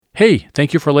Hey,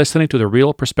 thank you for listening to the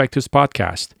Real Perspectives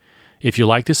podcast. If you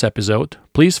like this episode,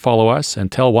 please follow us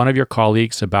and tell one of your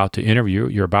colleagues about the interview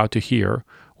you're about to hear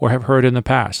or have heard in the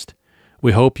past.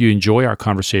 We hope you enjoy our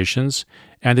conversations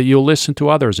and that you'll listen to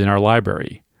others in our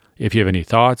library. If you have any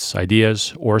thoughts,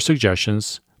 ideas, or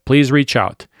suggestions, please reach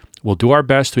out. We'll do our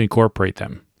best to incorporate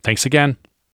them. Thanks again.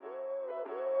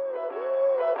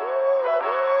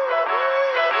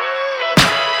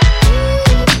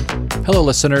 Hello,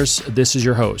 listeners. This is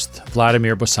your host,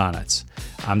 Vladimir Bosanac.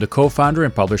 I'm the co-founder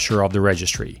and publisher of The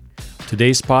Registry.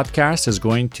 Today's podcast is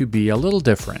going to be a little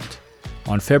different.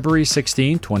 On February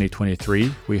 16,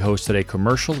 2023, we hosted a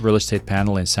commercial real estate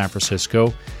panel in San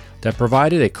Francisco that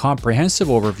provided a comprehensive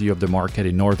overview of the market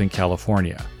in Northern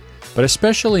California, but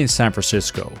especially in San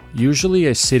Francisco, usually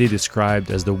a city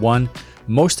described as the one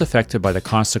most affected by the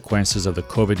consequences of the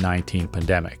COVID-19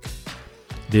 pandemic.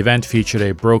 The event featured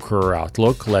a broker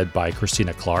outlook led by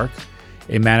Christina Clark,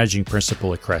 a managing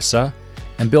principal at Cresa,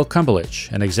 and Bill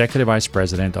Kumbelich, an executive vice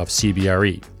president of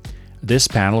CBRE. This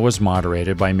panel was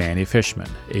moderated by Manny Fishman,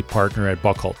 a partner at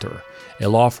Buchalter, a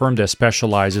law firm that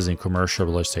specializes in commercial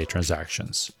real estate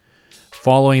transactions.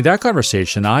 Following that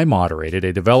conversation, I moderated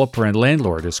a developer and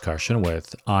landlord discussion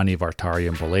with Ani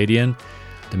Vartarian-Baladian,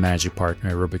 the managing partner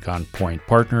at Rubicon Point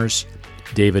Partners,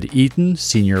 David Eaton,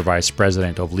 Senior Vice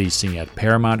President of Leasing at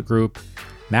Paramount Group,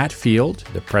 Matt Field,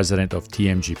 the President of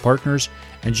TMG Partners,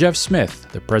 and Jeff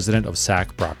Smith, the President of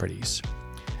SAC Properties.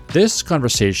 This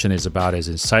conversation is about as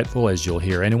insightful as you'll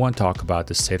hear anyone talk about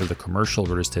the state of the commercial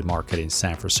real estate market in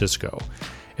San Francisco.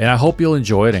 And I hope you'll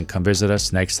enjoy it and come visit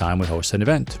us next time we host an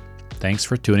event. Thanks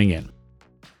for tuning in.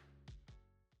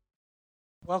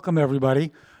 Welcome,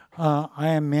 everybody. I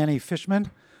am Manny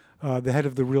Fishman, the head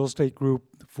of the real estate group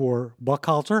for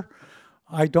Buchalter.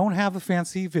 I don't have a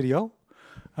fancy video.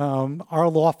 Our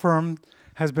law firm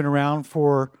has been around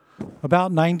for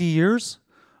about 90 years.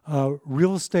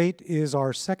 Real estate is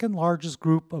our second largest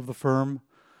group of the firm,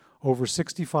 over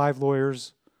 65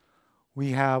 lawyers.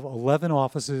 We have 11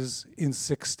 offices in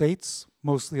 6 states,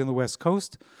 mostly on the West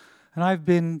Coast. And I've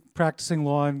been practicing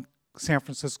law in San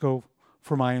Francisco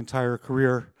for my entire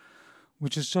career,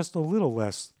 which is just a little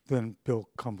less than Bill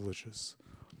Kumbelich's.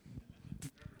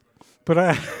 But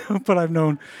I've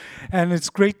known, and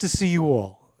it's great to see you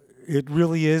all. It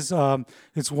really is.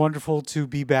 It's wonderful to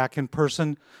be back in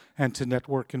person and to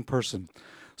network in person.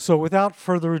 So without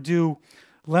further ado,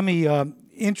 let me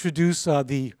introduce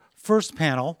the first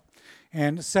panel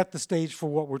and set the stage for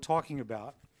what we're talking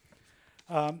about.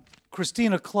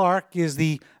 Christina Clark is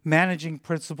the managing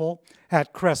principal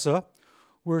at Cresa,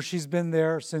 where she's been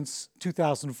there since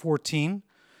 2014.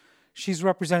 She's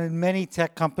represented many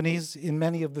tech companies in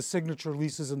many of the signature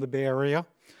leases in the Bay Area,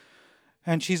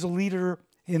 and she's a leader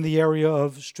in the area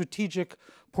of strategic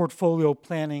portfolio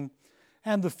planning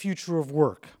and the future of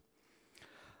work.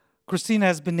 Christina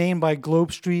has been named by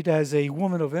Globe Street as a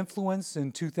woman of influence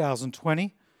in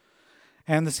 2020,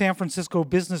 and the San Francisco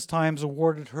Business Times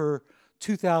awarded her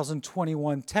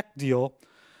 2021 tech deal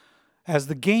as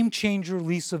the Game Changer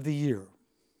Lease of the Year.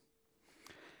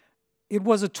 It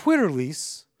was a Twitter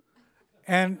lease,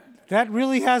 and that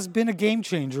really has been a game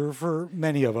changer for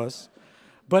many of us.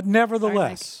 But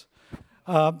nevertheless,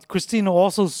 Christina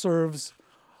also serves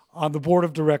on the board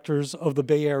of directors of the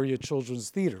Bay Area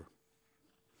Children's Theater.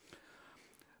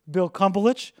 Bill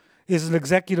Kumbelich is an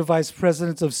executive vice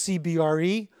president of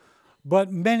CBRE,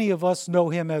 but many of us know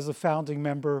him as a founding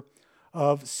member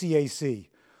of CAC,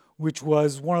 which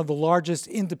was one of the largest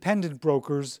independent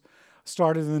brokers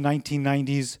started in the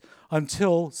 1990s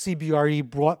until CBRE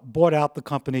bought out the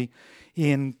company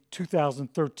in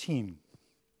 2013.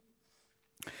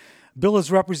 Bill has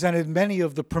represented many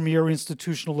of the premier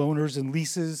institutional owners in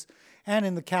leases and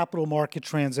in the capital market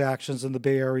transactions in the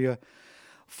Bay Area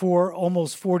for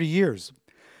almost 40 years.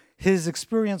 His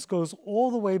experience goes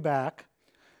all the way back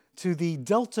to the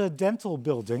Delta Dental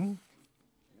building,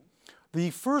 the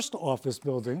first office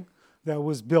building that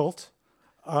was built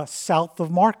south of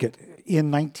Market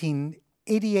in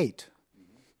 1988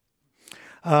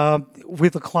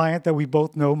 with a client that we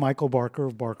both know, Michael Barker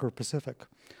of Barker Pacific.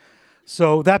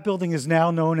 So that building is now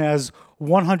known as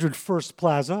 100 First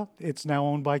Plaza. It's now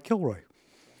owned by Kilroy.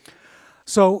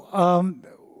 So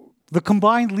the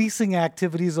combined leasing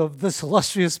activities of this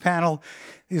illustrious panel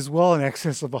is well in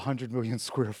excess of 100 million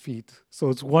square feet.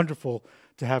 So it's wonderful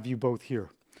to have you both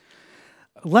here.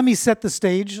 Let me set the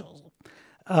stage.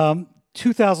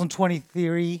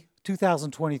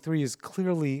 2023 is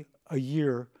clearly a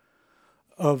year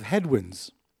of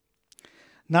headwinds.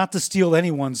 Not to steal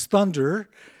anyone's thunder,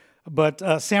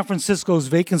 but San Francisco's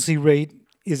vacancy rate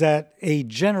is at a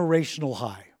generational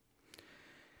high.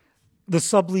 the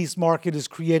sublease market is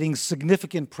creating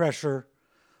significant pressure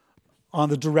on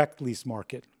the direct lease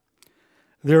market.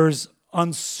 There's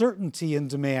uncertainty in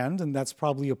demand, and that's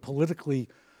probably a politically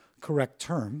correct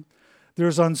term.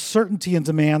 There's uncertainty in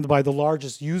demand by the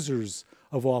largest users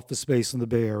of office space in the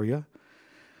Bay Area.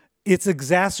 It's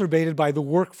exacerbated by the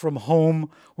work from home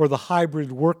or the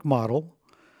hybrid work model.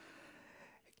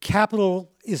 Capital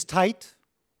is tight.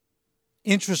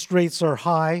 Interest rates are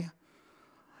high.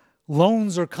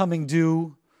 Loans are coming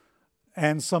due,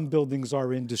 and some buildings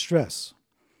are in distress.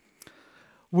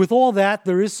 With all that,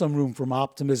 there is some room for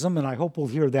optimism, and I hope we'll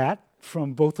hear that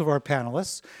from both of our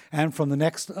panelists and from the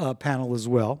next panel as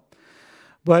well.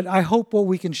 But I hope what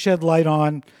we can shed light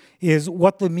on is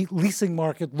what the leasing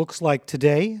market looks like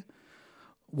today,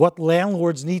 what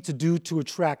landlords need to do to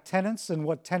attract tenants, and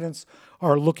what tenants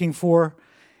are looking for.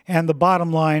 And the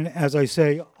bottom line, as I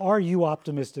say, are you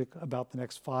optimistic about the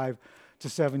next 5 to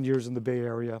 7 years in the Bay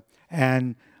Area?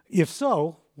 And if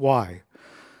so, why?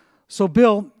 So,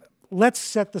 Bill, let's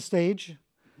set the stage.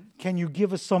 Can you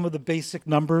give us some of the basic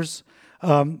numbers?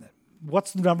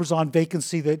 What's the numbers on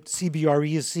vacancy that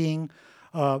CBRE is seeing,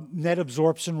 net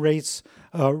absorption rates,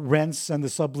 rents, and the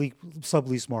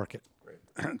sublease market? Great.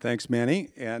 Thanks, Manny.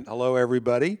 And hello,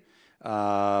 everybody.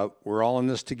 We're all in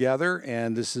this together,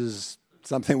 and this is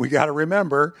something we got to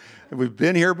remember. We've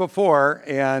been here before,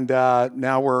 and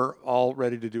now we're all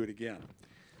ready to do it again.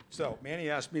 So Manny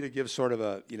asked me to give sort of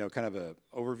a, kind of an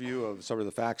overview of sort of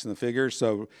the facts and the figures.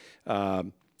 So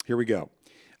here we go.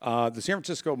 The San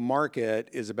Francisco market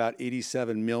is about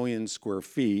 87 million square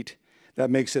feet. That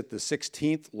makes it the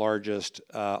 16th largest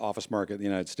office market in the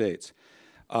United States.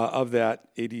 Of that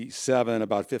 87,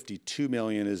 about 52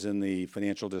 million is in the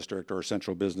financial district or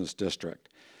central business district.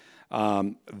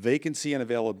 Vacancy and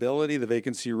availability, the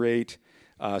vacancy rate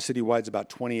citywide is about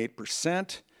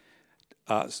 28%.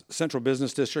 Central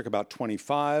business district about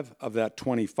 25. Of that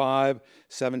 25,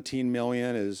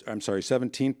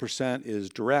 17% is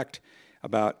direct,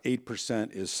 about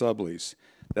 8% is sublease.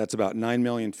 That's about 9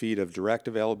 million feet of direct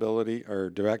availability or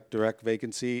direct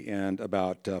vacancy, and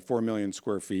about 4 million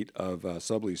square feet of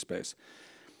sublease space.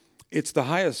 It's the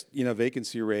highest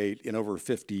vacancy rate in over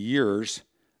 50 years,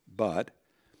 but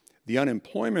the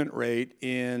unemployment rate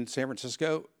in San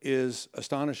Francisco is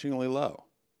astonishingly low,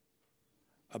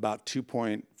 about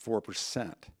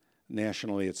 2.4%.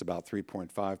 Nationally, it's about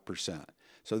 3.5%.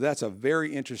 So that's a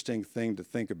very interesting thing to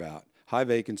think about. High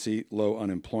vacancy, low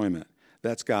unemployment.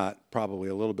 That's got probably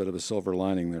a little bit of a silver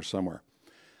lining there somewhere.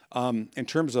 In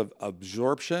terms of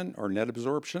absorption or net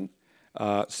absorption,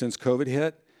 since COVID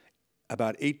hit,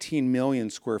 about 18 million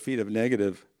square feet of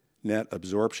negative net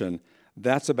absorption.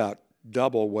 That's about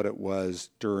double what it was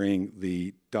during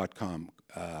the dot-com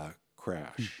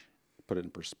crash. Put it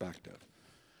in perspective.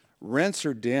 Rents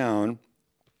are down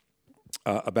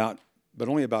but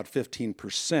only about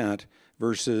 15%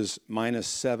 versus minus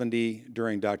 70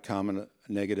 during dot-com and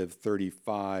negative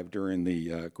 35 during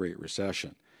the Great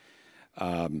Recession.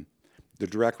 The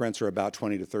direct rents are about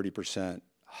 20 to 30%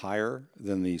 higher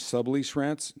than the sublease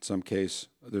rents. In some case,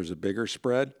 there's a bigger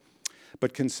spread,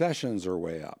 but concessions are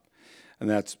way up, and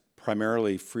that's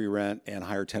primarily free rent and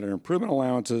higher tenant improvement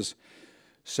allowances.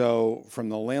 So from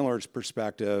the landlord's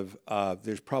perspective,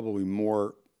 there's probably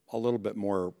a little bit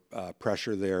more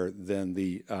pressure there than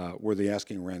where the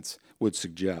asking rents would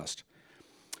suggest.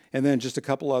 And then just a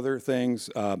couple other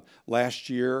things. Last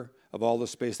year, of all the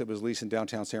space that was leased in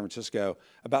downtown San Francisco,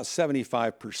 about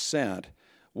 75%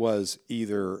 was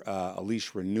either a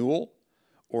lease renewal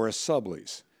or a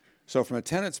sublease. So from a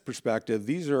tenant's perspective,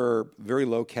 these are very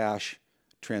low cash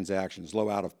transactions, low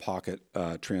out-of-pocket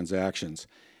transactions.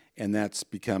 And that's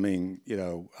becoming,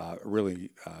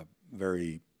 really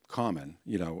very common,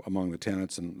 among the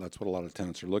tenants, and that's what a lot of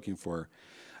tenants are looking for.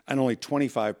 And only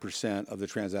 25% of the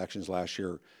transactions last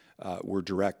year were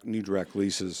new direct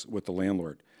leases with the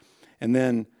landlord. And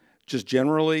then just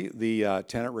generally, the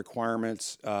tenant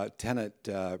requirements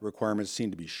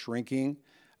seem to be shrinking,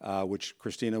 which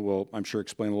Christina will, I'm sure,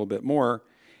 explain a little bit more.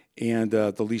 And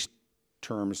the lease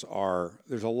terms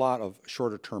there's a lot of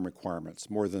shorter term requirements,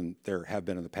 more than there have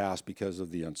been in the past because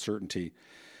of the uncertainty.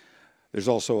 There's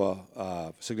also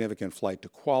a significant flight to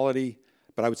quality,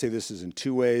 but I would say this is in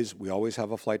two ways. We always have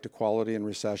a flight to quality in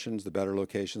recessions. The better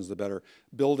locations, the better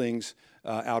buildings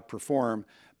outperform.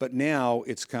 But now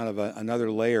it's kind of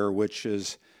another layer, which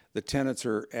is the tenants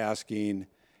are asking,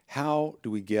 how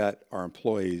do we get our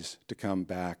employees to come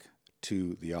back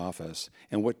to the office?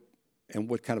 And what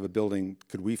kind of a building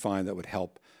could we find that would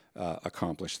help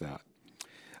accomplish that?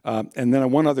 And then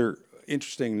one other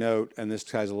interesting note, and this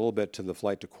ties a little bit to the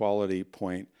flight to quality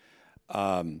point.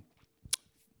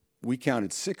 we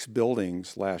counted 6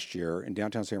 buildings last year in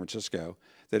downtown San Francisco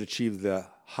that achieved the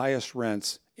highest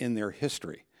rents in their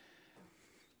history,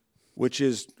 which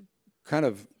is kind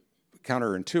of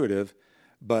counterintuitive.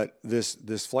 But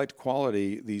this flight to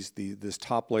quality, this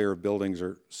top layer of buildings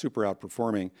are super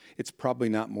outperforming. It's probably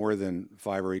not more than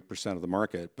 5 or 8% of the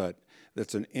market, but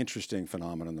that's an interesting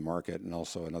phenomenon in the market, and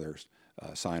also another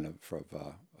sign of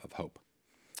hope.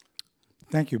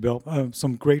 Thank you, Bill.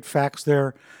 Some great facts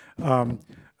there.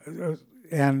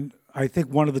 And I think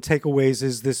one of the takeaways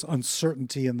is this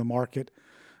uncertainty in the market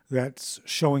that's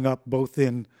showing up both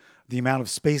in the amount of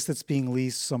space that's being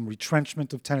leased, some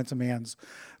retrenchment of tenant demands,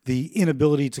 the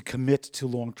inability to commit to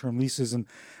long-term leases. And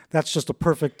that's just a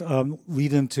perfect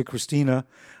lead into Christina.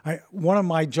 One of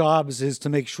my jobs is to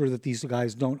make sure that these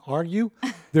guys don't argue.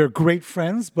 They're great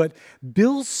friends, but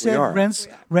Bill said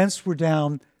rents were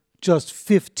down just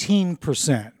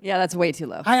 15%. Yeah, that's way too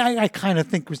low. I kind of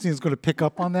think Christina's going to pick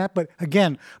up on that. But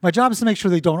again, my job is to make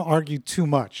sure they don't argue too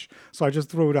much. So I just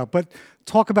throw it out. But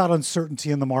talk about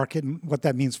uncertainty in the market and what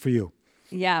that means for you.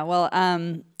 Yeah, well,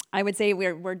 I would say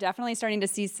we're definitely starting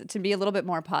to be a little bit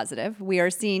more positive. We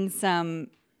are seeing some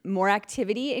more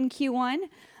activity in Q1.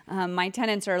 My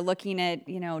tenants are looking at,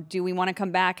 do we want to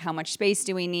come back? How much space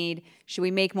do we need? Should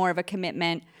we make more of a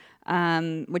commitment?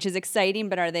 Which is exciting,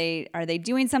 but are they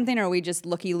doing something, or are we just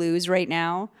looky-loos right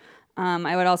now?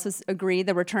 I would also agree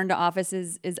the return to office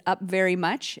is up very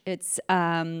much. It's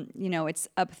it's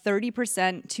up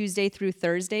 30% Tuesday through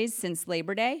Thursdays since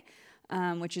Labor Day,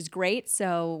 which is great.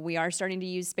 So we are starting to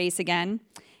use space again.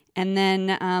 And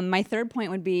then my third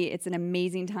point would be it's an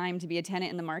amazing time to be a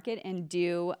tenant in the market and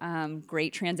do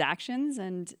great transactions,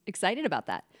 and excited about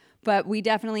that. But we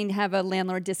definitely have a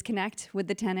landlord disconnect with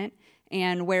the tenant,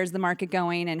 and where's the market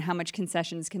going and how much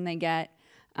concessions can they get.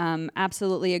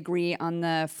 Absolutely agree on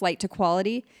the flight to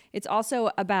quality. It's also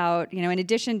about, in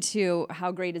addition to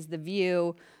how great is the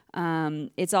view,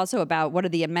 it's also about what are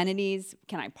the amenities,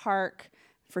 can I park?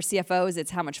 For CFOs,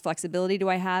 it's how much flexibility do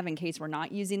I have in case we're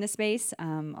not using the space.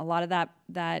 A lot of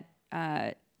that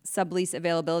sublease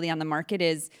availability on the market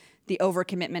is the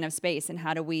overcommitment of space, and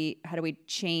how do we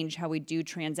change how we do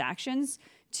transactions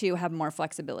to have more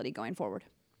flexibility going forward.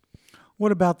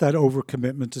 What about that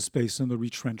overcommitment to space and the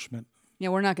retrenchment? Yeah,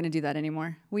 we're not going to do that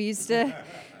anymore. We used to,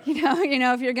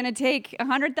 if you're going to take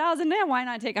 100,000, why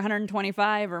not take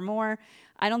 125 or more?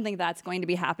 I don't think that's going to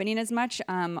be happening as much.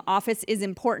 Office is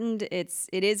important. It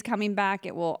is coming back.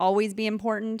 It will always be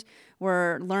important.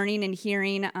 We're learning and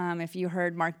hearing. If you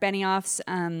heard Mark Benioff's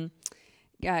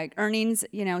earnings,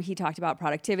 he talked about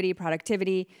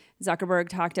productivity. Zuckerberg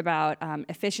talked about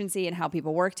efficiency and how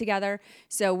people work together.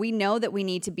 So we know that we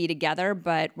need to be together,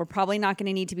 but we're probably not going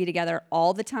to need to be together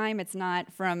all the time. It's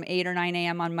not from 8 or 9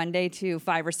 a.m. on Monday to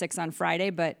 5 or 6 on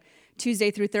Friday, but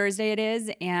Tuesday through Thursday it is.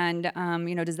 And,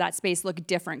 does that space look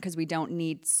different because we don't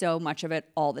need so much of it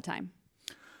all the time?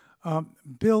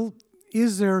 Bill,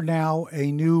 is there now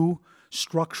a new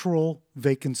structural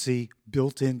vacancy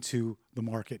built into the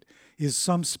market? Is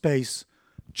some space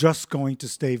just going to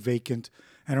stay vacant?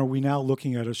 And are we now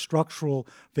looking at a structural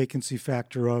vacancy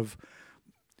factor of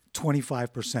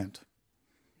 25%?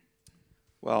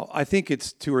 Well, I think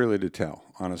it's too early to tell,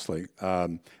 honestly.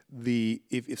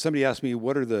 If somebody asked me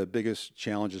what are the biggest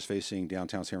challenges facing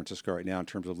downtown San Francisco right now in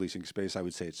terms of leasing space, I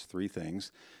would say it's 3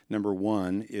 things. Number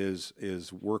 1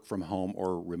 is work from home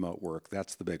or remote work.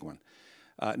 That's the big one.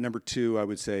 Number 2, I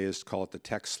would say, is call it the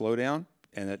tech slowdown,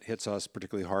 and it hits us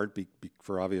particularly hard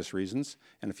for obvious reasons,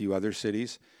 and a few other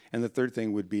cities. And the third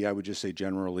thing would be, I would just say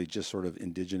generally, just sort of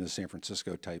indigenous San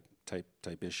Francisco type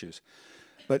issues.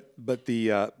 But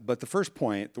the first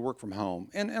point, the work from home,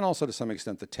 and also to some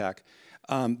extent the tech,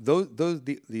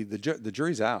 the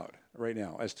jury's out right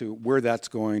now as to where that's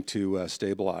going to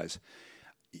stabilize.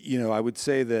 I would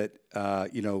say that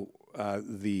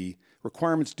the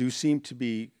requirements do seem to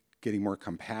be getting more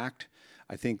compact.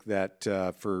 I think that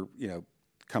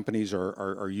companies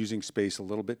are using space a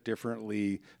little bit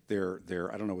differently. They're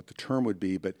I don't know what the term would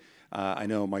be, but I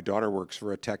know my daughter works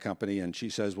for a tech company, and she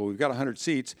says, well, we've got 100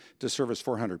 seats to service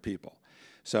 400 people.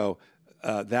 So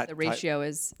that the ratio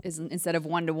is instead of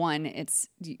 1 to 1, it's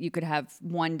you could have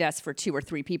 1 desk for 2 or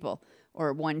 3 people,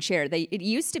 or 1 chair. It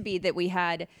used to be that we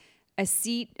had a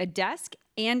desk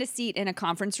and a seat in a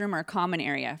conference room or a common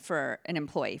area for an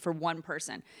employee, for 1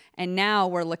 person. And now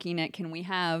we're looking at, can we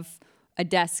have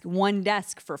one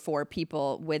desk for 4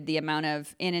 people with the amount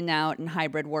of in and out and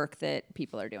hybrid work that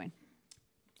people are doing?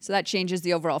 So that changes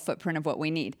the overall footprint of what we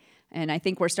need. And I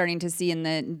think we're starting to see in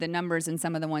the numbers and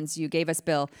some of the ones you gave us,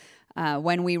 Bill,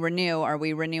 when we renew, are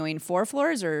we renewing 4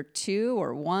 floors or 2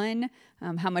 or 1?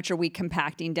 How much are we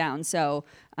compacting down? So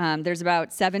there's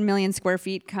about 7 million square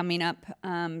feet coming up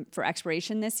for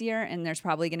expiration this year, and there's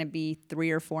probably going to be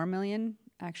 3 or 4 million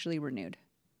actually renewed.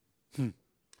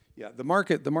 Yeah, the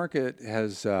market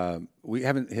has, we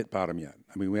haven't hit bottom yet.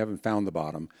 I mean, we haven't found the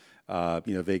bottom.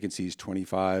 Vacancies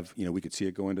 25, we could see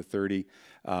it go into 30.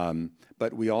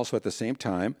 But we also, at the same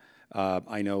time,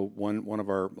 I know one of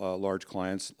our large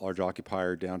clients, large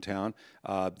occupier downtown,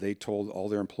 they told all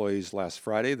their employees last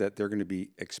Friday that they're going to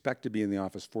expect to be in the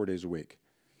office 4 days a week,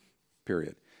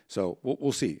 period. So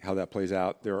we'll see how that plays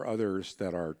out. There are others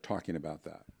that are talking about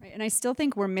that. Right, and I still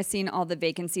think we're missing all the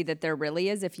vacancy that there really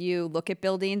is. If you look at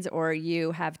buildings or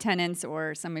you have tenants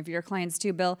or some of your clients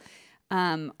too, Bill,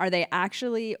 are they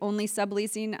actually only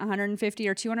subleasing 150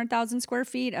 or 200,000 square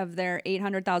feet of their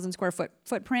 800,000 square foot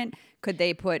footprint? Could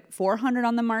they put 400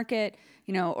 on the market?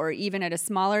 Or even at a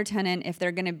smaller tenant, if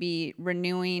they're going to be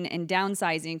renewing and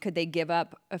downsizing, could they give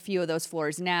up a few of those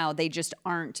floors now? They just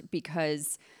aren't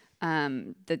because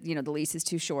the lease is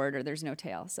too short or there's no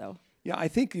tail. So yeah, I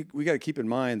think we got to keep in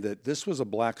mind that this was a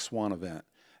black swan event.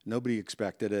 Nobody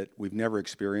expected it. We've never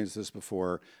experienced this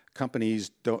before. Companies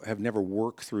have never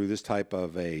worked through this type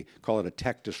of call it a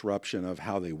tech disruption of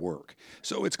how they work.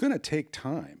 So it's going to take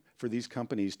time for these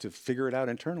companies to figure it out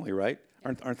internally, right?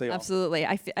 Aren't they all? Absolutely.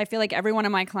 I feel like every one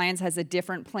of my clients has a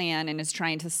different plan and is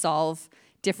trying to solve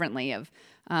differently.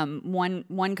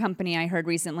 One company I heard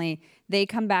recently, they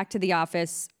come back to the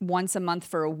office once a month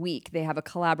for a week. They have a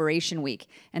collaboration week,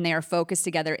 and they are focused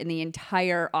together, and the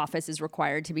entire office is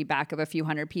required to be back of a few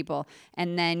hundred people.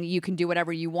 And then you can do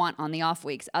whatever you want on the off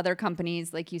weeks. Other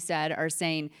companies, like you said, are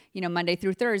saying, Monday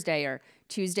through Thursday or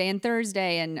Tuesday and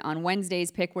Thursday, and on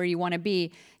Wednesdays, pick where you want to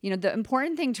be. The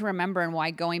important thing to remember and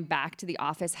why going back to the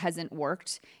office hasn't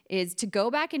worked is to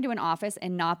go back into an office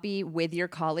and not be with your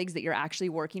colleagues that you're actually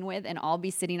working with and all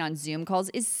be sitting on Zoom calls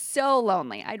is so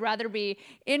lonely. I'd rather be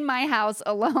in my house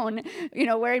alone,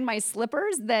 wearing my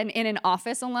slippers than in an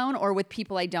office alone or with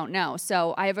people I don't know.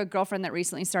 So I have a girlfriend that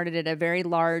recently started at a very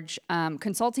large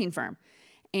consulting firm.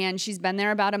 And she's been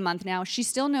there about a month now. She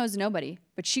still knows nobody,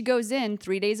 but she goes in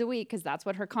 3 days a week because that's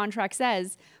what her contract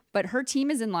says. But her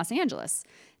team is in Los Angeles.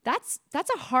 That's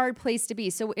a hard place to be.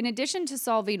 So in addition to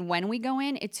solving when we go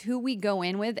in, it's who we go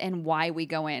in with and why we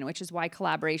go in, which is why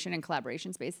collaboration and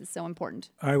collaboration space is so important.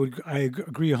 I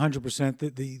agree 100%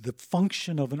 that the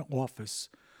function of an office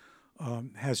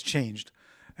has changed,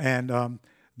 and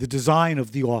the design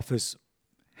of the office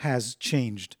has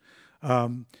changed.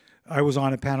 I was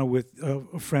on a panel with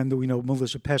a friend that we know,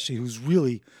 Melissa Pesci, who's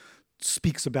really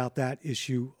speaks about that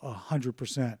issue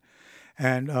 100%.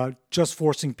 And just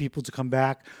forcing people to come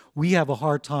back. We have a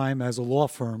hard time as a law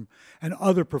firm and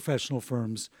other professional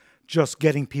firms just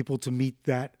getting people to meet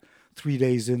that 3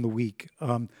 days in the week.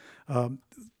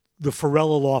 The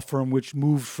Farella Law Firm, which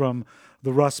moved from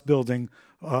the Russ building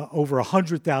over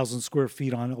 100,000 square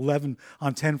feet on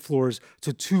 10 floors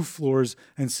to 2 floors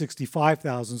and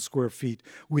 65,000 square feet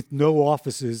with no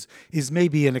offices, is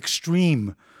maybe an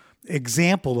extreme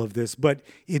example of this, but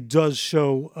it does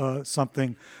show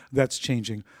something that's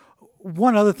changing.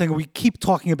 One other thing, we keep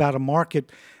talking about a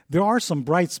market. There are some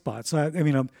bright spots.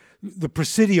 The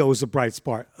Presidio is a bright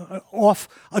spot, off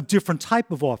a different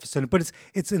type of office tenant, but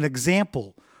it's an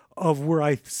example of where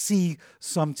I see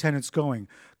some tenants going.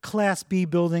 Class B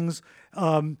buildings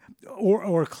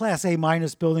or Class A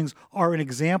minus buildings are an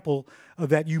example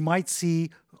that you might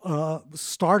see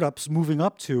startups moving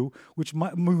into,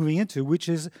 which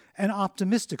is an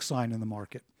optimistic sign in the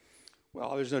market.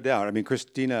 Well, there's no doubt.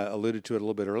 Christina alluded to it a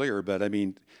little bit earlier, but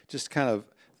just kind of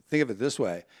think of it this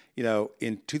way.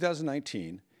 In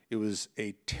 2019, it was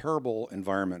a terrible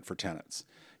environment for tenants.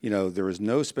 There was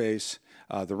no space.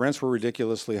 The rents were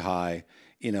ridiculously high.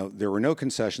 There were no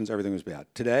concessions. Everything was bad.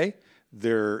 Today,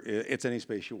 it's any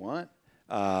space you want.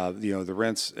 The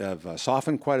rents have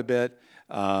softened quite a bit.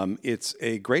 It's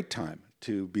a great time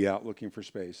to be out looking for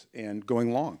space and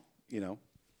going long,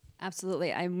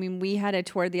 Absolutely. We had a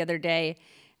tour the other day.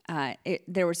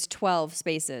 There was 12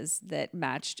 spaces that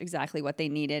matched exactly what they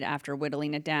needed after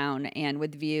whittling it down and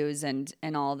with views and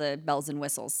all the bells and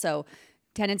whistles. So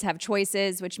tenants have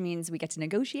choices, which means we get to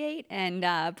negotiate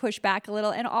and push back a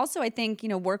little. And also, I think,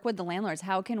 work with the landlords.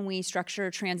 How can we structure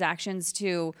transactions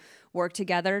to work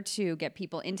together to get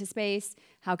people into space?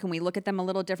 How can we look at them a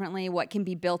little differently? What can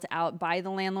be built out by the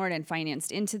landlord and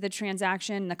financed into the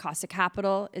transaction? The cost of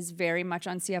capital is very much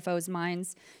on CFOs'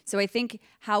 minds. So I think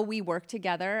how we work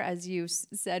together, as you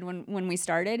said when we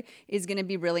started, is going to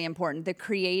be really important. The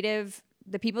creative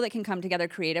the people that can come together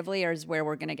creatively is where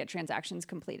we're going to get transactions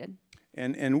completed.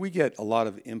 And we get a lot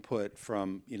of input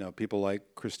from people like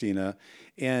Christina,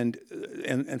 and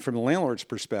from the landlord's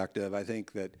perspective, I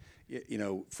think that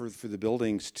for the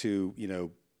buildings to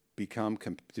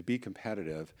be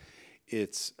competitive,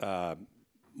 it's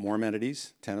more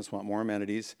amenities. Tenants want more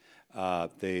amenities.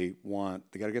 They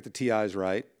got to get the TIs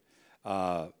right.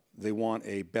 They want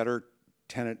a better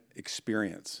tenant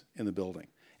experience in the building,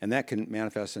 and that can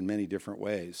manifest in many different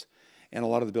ways. And a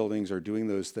lot of the buildings are doing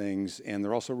those things, and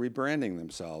they're also rebranding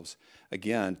themselves,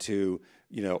 again, to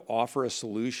offer a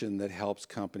solution that helps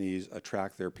companies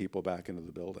attract their people back into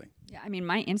the building. Yeah, I mean,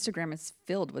 my Instagram is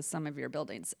filled with some of your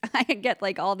buildings. I get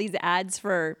like all these ads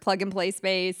for plug and play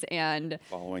space and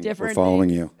different. We're following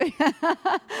you.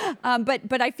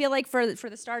 But I feel like for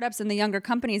the startups and the younger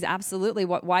companies, absolutely.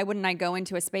 Why wouldn't I go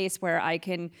into a space where I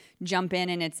can jump in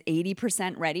and it's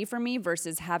 80% ready for me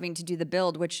versus having to do the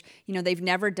build, which they've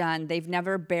never done. They've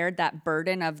never bared that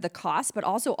burden of the cost, but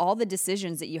also all the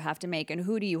decisions that you have to make and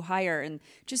who do you hire and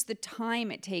just the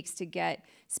time it takes to get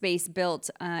space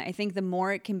built. I think the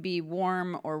more it can be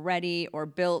warm or ready or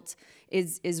built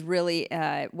is really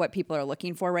what people are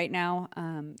looking for right now.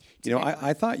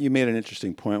 I thought you made an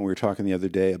interesting point. We were talking the other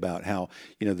day about how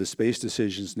the space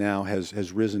decisions now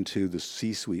has risen to the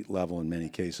C-suite level in many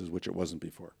cases, which it wasn't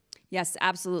before. Yes,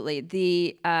 absolutely.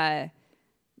 The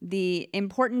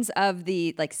importance of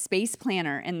the space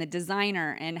planner and the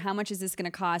designer and how much is this going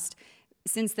to cost.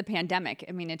 Since the pandemic,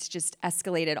 I mean, it's just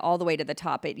escalated all the way to the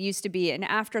top. It used to be an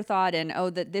afterthought and,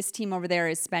 that this team over there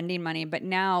is spending money. But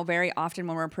now very often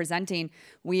when we're presenting,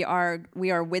 we are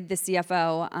with the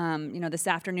CFO. This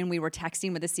afternoon we were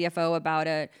texting with the CFO about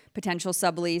a potential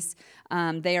sublease.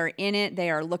 They are in it.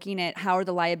 They are looking at how are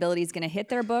the liabilities going to hit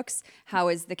their books? How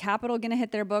is the capital going to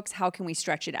hit their books? How can we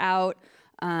stretch it out?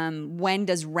 When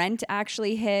does rent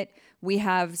actually hit? We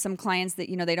have some clients that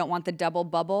they don't want the double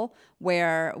bubble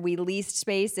where we leased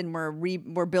space and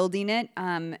we're building it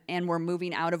and we're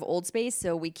moving out of old space,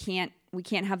 so we can't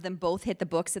have them both hit the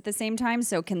books at the same time.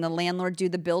 So can the landlord do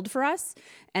the build for us,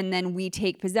 and then we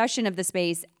take possession of the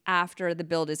space after the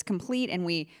build is complete, and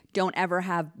we don't ever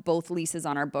have both leases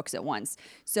on our books at once.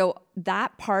 So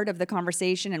that part of the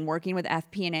conversation and working with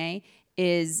FP&A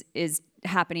is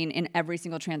happening in every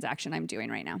single transaction I'm doing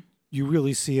right now. You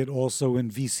really see it also in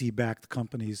VC-backed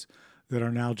companies that are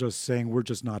now just saying we're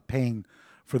just not paying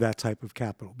for that type of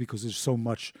capital because there's so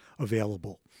much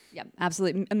available. Yeah,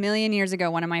 absolutely. A million years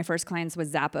ago, one of my first clients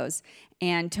was Zappos,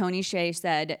 and Tony Hsieh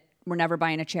said, we're never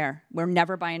buying a chair. We're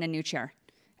never buying a new chair.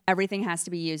 Everything has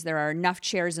to be used. There are enough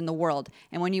chairs in the world.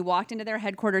 And when you walked into their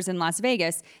headquarters in Las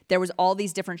Vegas, there was all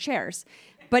these different chairs.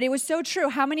 But it was so true.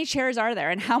 How many chairs are there,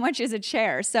 and how much is a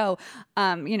chair? So,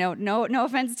 no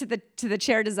offense to the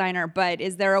chair designer, but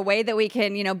is there a way that we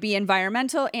can, be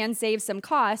environmental and save some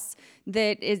costs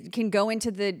that can go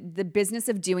into the business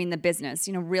of doing the business?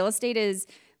 Real estate is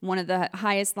one of the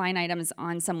highest line items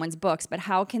on someone's books, but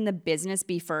how can the business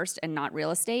be first and not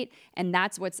real estate? And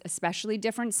that's what's especially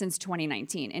different since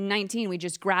 2019. In 19, we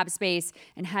just grabbed space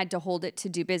and had to hold it to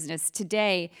do business.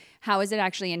 Today, how is it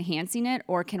actually enhancing it,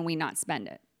 or can we not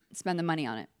spend the money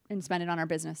on it and spend it on our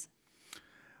business?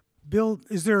 Bill,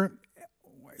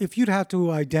 if you'd have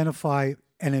to identify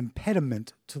an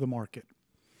impediment to the market,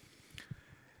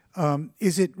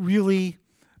 is it really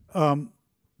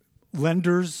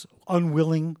lenders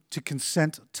unwilling to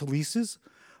consent to leases?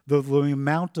 The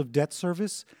amount of debt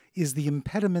service? Is the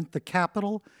impediment the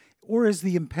capital? Or is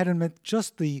the impediment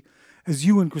just as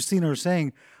you and Christina are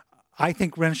saying, I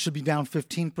think rents should be down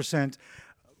 15%.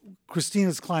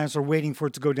 Christina's clients are waiting for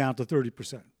it to go down to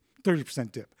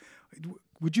 30% dip.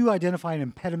 Would you identify an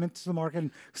impediment to the market?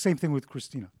 And same thing with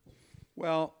Christina.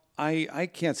 Well, I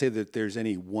can't say that there's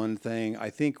any one thing. I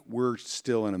think we're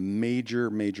still in a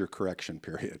major correction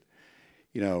period.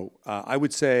 I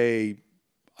would say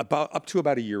up to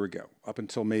about a year ago, up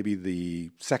until maybe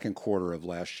the second quarter of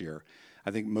last year,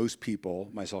 I think most people,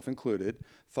 myself included,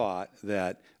 thought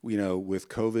that, with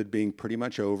COVID being pretty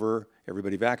much over,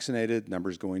 everybody vaccinated,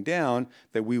 numbers going down,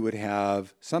 that we would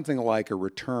have something like a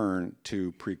return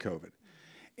to pre-COVID.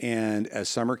 And as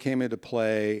summer came into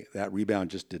play, that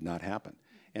rebound just did not happen.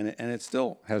 And it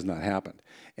still has not happened.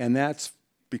 And that's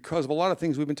because of a lot of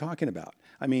things we've been talking about.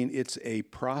 I mean, it's a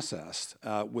process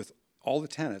with all the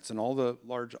tenants and all the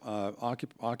large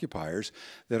occupiers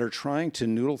that are trying to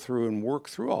noodle through and work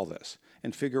through all this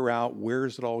and figure out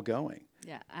where's it all going.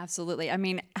 Yeah, absolutely. I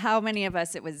mean, how many of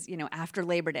us, it was, after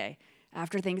Labor Day,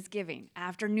 after Thanksgiving,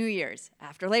 after New Year's,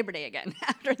 after Labor Day again,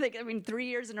 3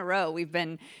 years in a row we've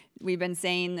been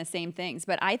saying the same things.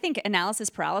 But I think analysis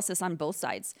paralysis on both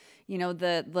sides. You know,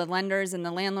 the lenders and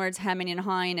the landlords hemming and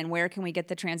hawing, and where can we get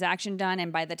the transaction done?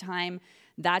 And by the time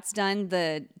that's done,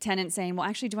 the tenant saying, well,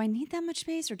 actually, do I need that much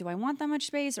space, or do I want that much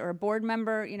space? Or a board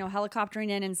member, you know, helicoptering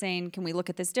in and saying, can we look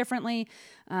at this differently?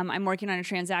 I'm working on a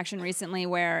transaction recently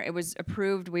where it was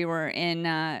approved. We were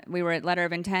at letter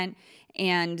of intent,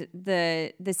 and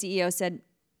the CEO said,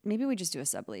 maybe we just do a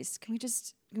sublease. Can we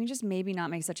just maybe not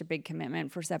make such a big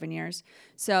commitment for 7 years?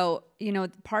 So, you know,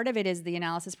 part of it is the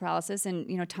analysis paralysis, and,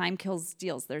 you know, time kills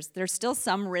deals. There's still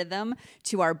some rhythm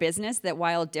to our business that,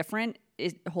 while different,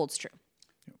 it holds true.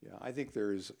 Yeah, I think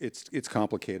it's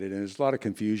complicated, and there's a lot of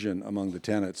confusion among the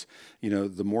tenants. You know,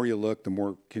 the more you look, the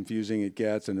more confusing it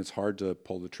gets, and it's hard to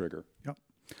pull the trigger. Yep.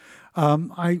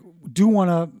 I do want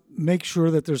to make sure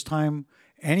that there's time.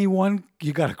 Anyone,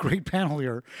 you got a great panel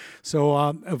here. So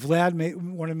Vlad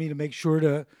wanted me to make sure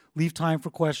to leave time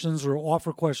for questions or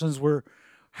offer questions. We're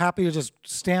happy to just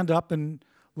stand up and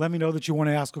let me know that you want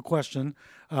to ask a question.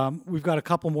 We've got a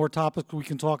couple more topics we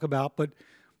can talk about, but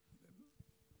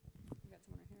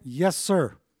yes,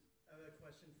 sir. I have a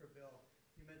question for Bill.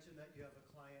 You mentioned that you have a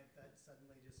client that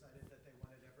suddenly decided that they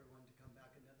wanted everyone to come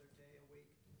back another day a week.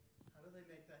 How do they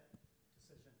make that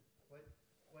decision?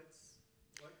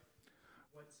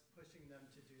 What's pushing them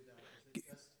to do that? Is it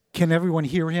just Can everyone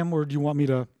hear him, or do you want me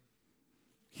to?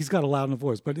 He's got a loud enough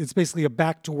voice, but it's basically a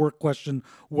back to work question.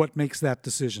 What makes that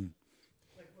decision?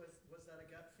 like was that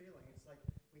a gut feeling? It's like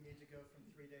we need to go from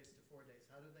 3 days to 4 days.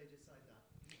 How did they decide that?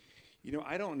 You know,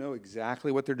 I don't know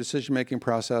exactly what their decision-making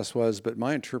process was, but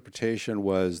my interpretation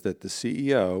was that the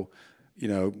CEO, you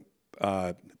know,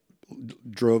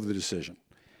 drove the decision.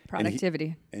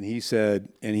 Productivity. And he said,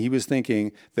 and he was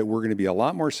thinking that we're going to be a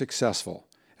lot more successful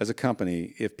as a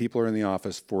company if people are in the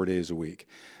office 4 days a week.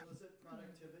 So is it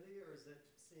productivity, or is it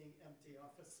seeing empty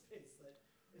office space that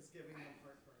is giving them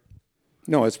heartburn?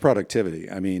 No, it's productivity.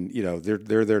 I mean, you know,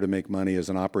 they're there to make money as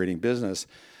an operating business,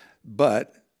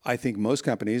 but I think most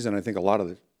companies, and I think a lot of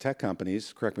the tech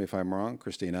companies, correct me if I'm wrong,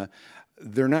 Christina,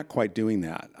 they're not quite doing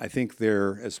that. I think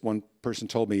they're, as one person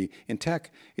told me, in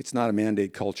tech, it's not a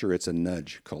mandate culture, it's a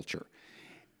nudge culture.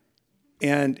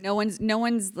 And No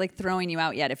one's like throwing you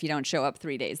out yet if you don't show up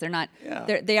 3 days. They're not.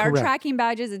 Yeah. They are Correct. tracking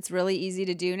badges. It's really easy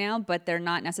to do now, but they're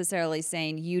not necessarily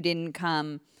saying you didn't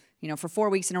come. You know, for 4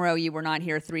 weeks in a row, you were not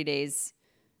here 3 days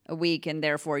a week, and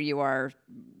therefore you are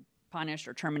punished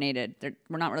or terminated.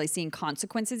 We're not really seeing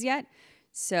consequences yet,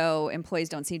 so employees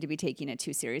don't seem to be taking it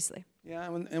too seriously.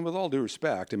 yeah, and with all due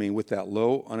respect, I mean, with that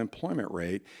low unemployment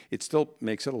rate, it still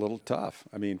makes it a little tough.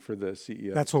 I mean, for the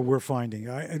CEO. That's what we're finding.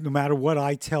 No matter what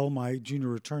I tell my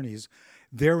junior attorneys,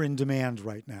 they're in demand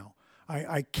right now.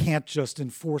 I can't just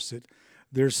enforce it.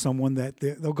 There's someone that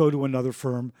they'll go to another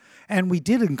firm. And we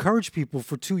did encourage people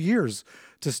for 2 years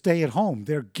to stay at home.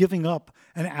 They're giving up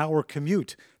an hour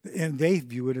commute, and they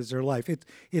view it as their life.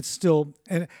 It's still,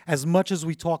 and as much as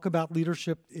we talk about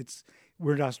leadership,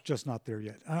 we're just not there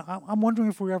yet. I'm wondering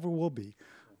if we ever will be.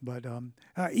 But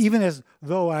even as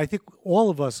though I think all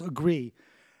of us agree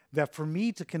that for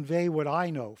me to convey what I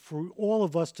know, for all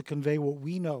of us to convey what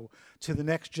we know to the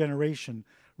next generation,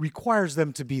 requires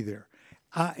them to be there.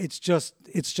 It's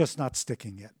just not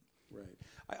sticking yet. Right.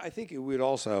 I think it would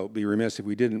also be remiss if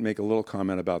we didn't make a little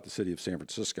comment about the city of San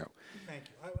Francisco. Thank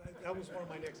you. That was one of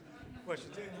my next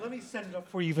questions. And let me set it up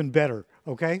for you even better,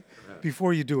 okay?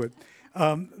 Before you do it.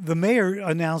 The mayor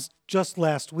announced just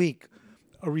last week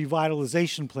a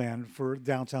revitalization plan for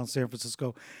downtown San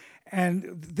Francisco.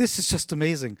 And this is just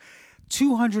amazing.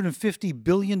 $250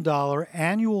 billion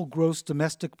annual gross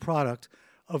domestic product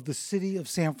of the city of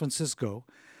San Francisco.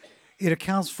 It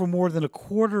accounts for more than a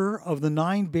quarter of the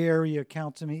 9 Bay Area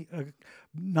County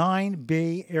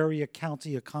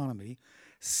economy.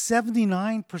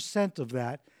 79% of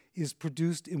that is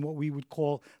produced in what we would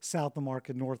call South of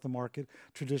Market, North of Market,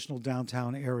 traditional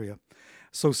downtown area.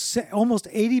 So almost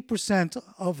 80%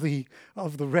 of the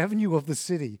revenue of the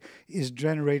city is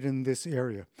generated in this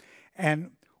area.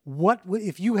 And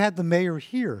if you had the mayor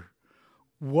here,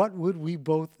 what would we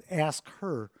both ask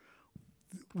her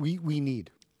we need?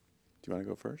 Do you want to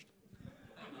go first?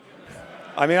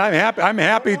 I mean, I'm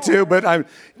happy to, but I'm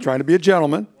trying to be a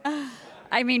gentleman.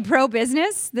 I mean,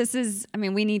 pro-business,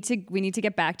 we need to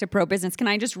get back to pro-business. Can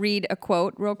I just read a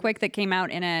quote real quick that came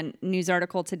out in a news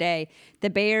article today? The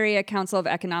Bay Area Council of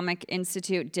Economic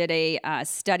Institute did a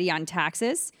study on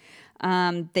taxes.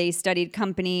 They studied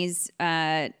companies'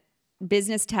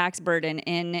 business tax burden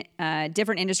in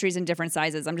different industries and different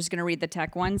sizes. I'm just going to read the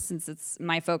tech one since it's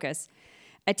my focus.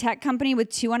 A tech company with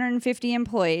 250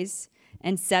 employees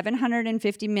and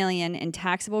 $750 million in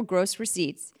taxable gross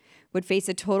receipts would face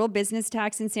a total business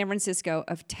tax in San Francisco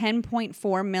of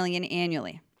 $10.4 million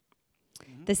annually.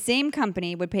 The same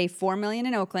company would pay $4 million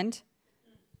in Oakland,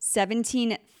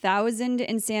 $17,000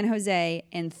 in San Jose,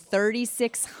 and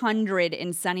 $3,600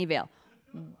 in Sunnyvale.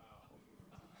 I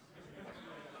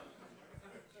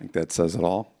think that says it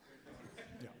all.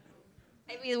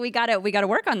 We got to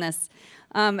work on this,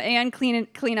 and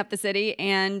clean up the city,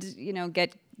 and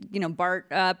get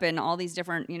BART up and all these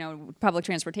different public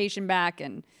transportation back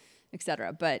and et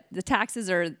cetera. But the taxes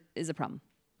is a problem.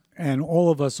 And all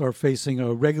of us are facing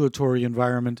a regulatory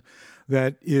environment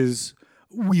that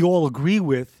we all agree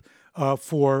with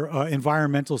for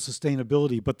environmental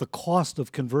sustainability, but the cost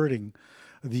of converting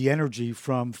the energy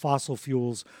from fossil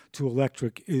fuels to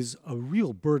electric is a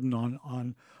real burden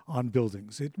on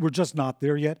buildings. We're just not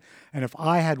there yet. And if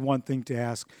I had one thing to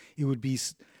ask, it would be,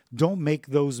 don't make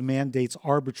those mandates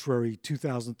arbitrary,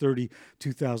 2030,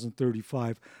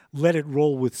 2035. Let it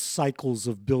roll with cycles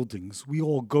of buildings. We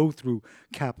all go through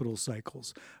capital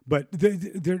cycles. But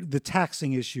the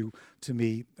taxing issue, to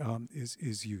me,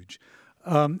 is huge.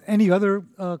 Any other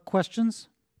questions?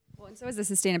 Well, and so is the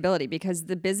sustainability, because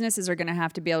the businesses are going to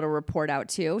have to be able to report out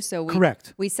too. So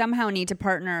Correct. We somehow need to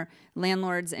partner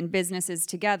landlords and businesses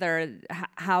together.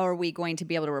 How are we going to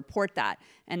be able to report that?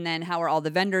 And then how are all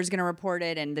the vendors going to report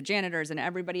it, and the janitors and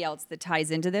everybody else that ties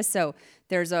into this? So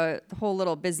there's a whole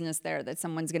little business there that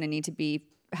someone's going to need to be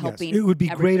helping. Yes. It would be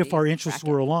great if our everybody interests track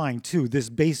it. were aligned too.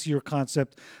 This base year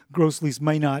concept, gross lease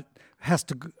may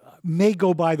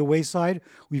go by the wayside.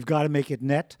 We've got to make it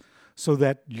net, so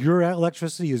that your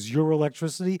electricity is your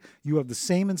electricity. You have the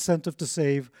same incentive to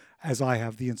save as I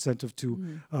have the incentive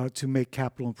to make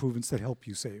capital improvements that help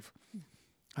you save.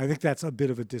 I think that's a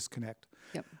bit of a disconnect.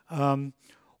 Yep.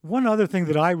 One other thing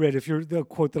that I read, the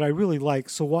quote that I really like,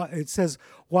 it says,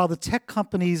 while the tech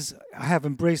companies have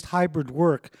embraced hybrid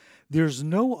work, there's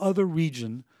no other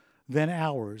region than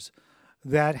ours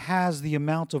that has the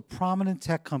amount of prominent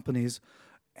tech companies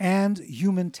and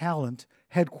human talent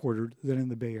headquartered than in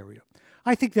the Bay Area.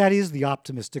 I think that is the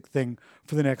optimistic thing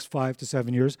for the next 5 to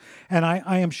 7 years. And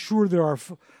I am sure there are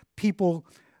people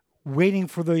waiting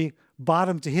for the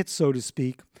bottom to hit, so to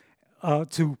speak,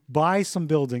 to buy some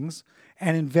buildings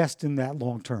and invest in that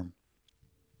long term.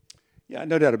 Yeah,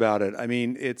 no doubt about it. I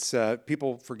mean, it's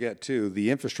people forget too, the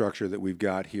infrastructure that we've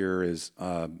got here is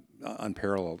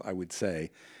unparalleled, I would say,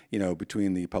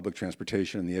 between the public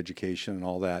transportation and the education and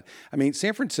all that. I mean,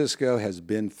 San Francisco has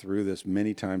been through this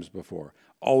many times before,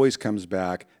 always comes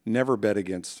back, never bet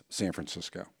against San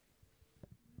Francisco.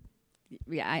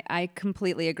 Yeah, I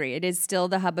completely agree. It is still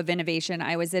the hub of innovation.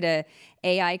 I was at a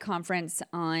AI conference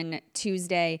on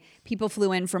Tuesday. People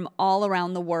flew in from all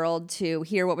around the world to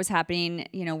hear what was happening,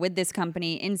 with this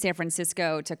company in San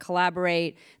Francisco, to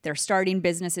collaborate. They're starting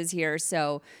businesses here.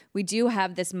 So we do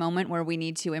have this moment where we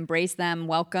need to embrace them,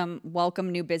 welcome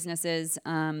new businesses,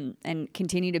 and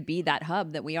continue to be that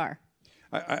hub that we are.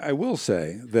 I will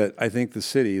say that I think the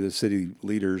city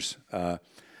leaders,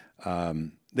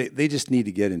 They just need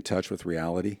to get in touch with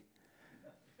reality.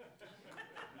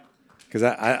 Because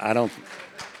I don't.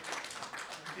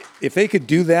 If they could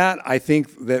do that, I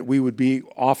think that we would be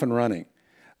off and running.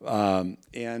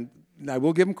 And I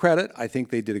will give them credit. I think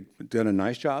they done a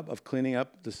nice job of cleaning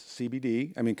up the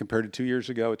CBD. I mean, compared to 2 years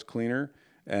ago, it's cleaner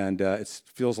and it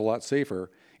feels a lot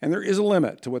safer. And there is a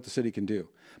limit to what the city can do.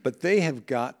 But they have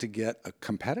got to get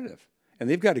competitive, and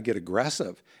they've got to get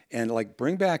aggressive and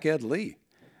bring back Ed Lee.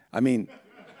 I mean.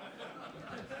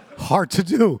 Hard to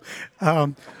do.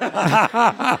 Where's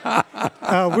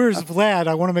Vlad?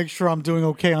 I want to make sure I'm doing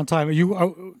okay on time. Are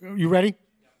you ready?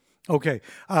 Okay.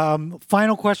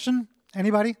 Final question.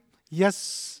 Anybody?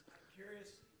 Yes. I'm curious.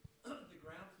 The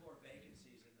ground floor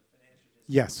vacancies in the financial district.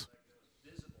 Yes. The most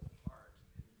visible part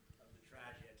of the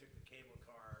tragedy. I took the cable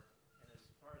car, and as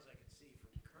far as I could see,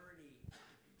 from Kearny to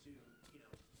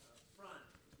front,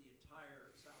 the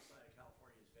entire south side of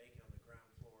California is vacant on the ground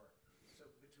floor. So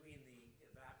between the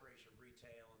evaporation of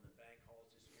retail and the bank hall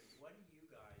district, what do you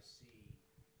guys see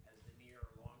as the near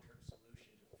or long-term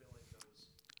solution to filling those?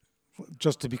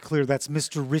 Just to be clear, that's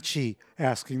Mr. Ritchie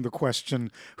asking the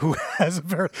question, who has a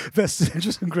very vested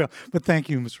interest in ground. But thank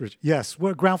you, Mr. Ritchie. Yes,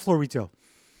 what ground floor retail?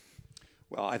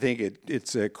 Well, I think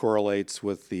it correlates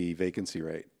with the vacancy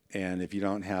rate. And if you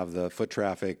don't have the foot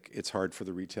traffic, it's hard for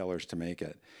the retailers to make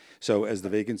it. So as the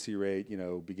vacancy rate,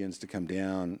 begins to come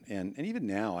down, and even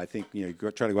now, I think, you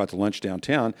try to go out to lunch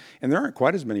downtown, and there aren't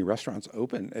quite as many restaurants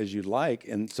open as you'd like,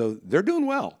 and so they're doing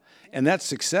well. And that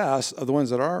success of the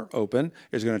ones that are open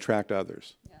is going to attract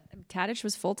others. Taddich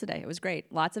was full today. It was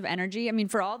great. Lots of energy. I mean,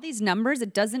 for all these numbers,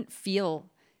 it doesn't feel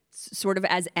sort of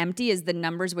as empty as the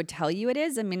numbers would tell you it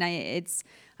is. I mean,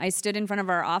 I stood in front of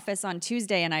our office on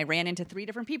Tuesday and I ran into 3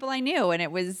 different people I knew, and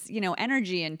it was,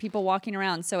 energy and people walking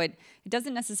around. So it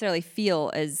doesn't necessarily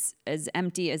feel as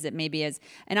empty as it maybe is.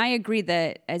 And I agree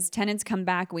that as tenants come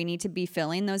back, we need to be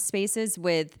filling those spaces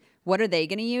with what are they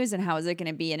going to use and how is it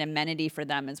going to be an amenity for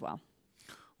them as well.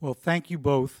 Well, thank you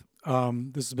both.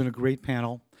 This has been a great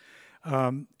panel.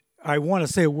 I want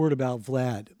to say a word about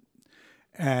Vlad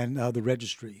and the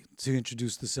registry to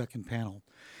introduce the second panel.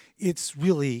 It's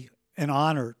really an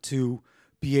honor to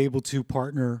be able to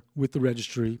partner with the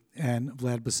registry and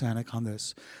Vlad Bosanac on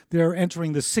this. They're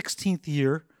entering the 16th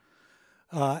year,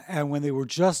 and when they were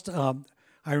just,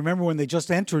 I remember when they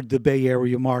just entered the Bay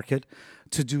Area market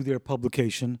to do their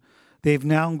publication, they've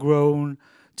now grown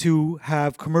to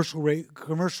have commercial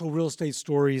real estate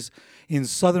stories in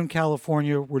Southern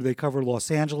California, where they cover Los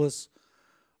Angeles,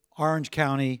 Orange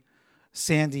County,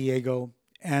 San Diego,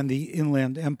 and the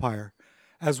Inland Empire,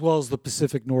 as well as the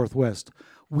Pacific Northwest.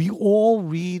 We all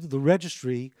read the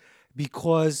registry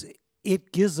because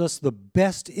it gives us the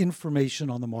best information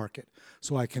on the market.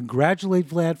 So I congratulate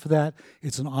Vlad for that.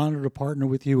 It's an honor to partner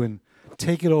with you, and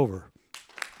take it over.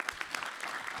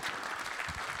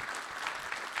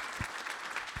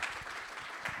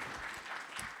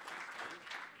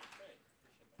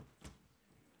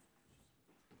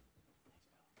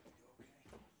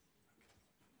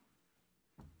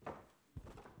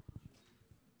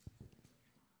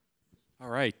 All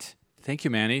right. Thank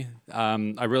you, Manny.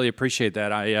 I really appreciate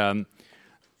that. I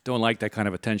don't like that kind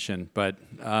of attention, but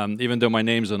even though my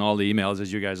name's on all the emails,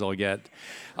 as you guys all get,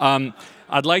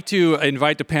 I'd like to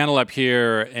invite the panel up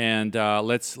here, and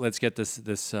let's get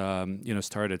this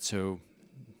started. So,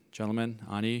 gentlemen,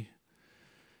 Ani.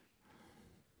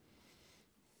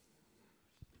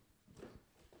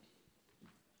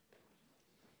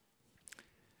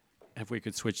 If we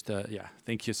could switch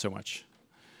thank you so much.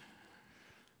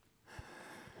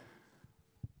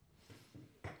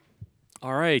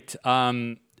 All right.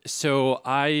 So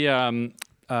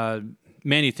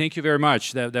Manny, thank you very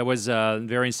much. That was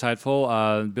very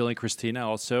insightful. Bill and Christina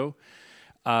also.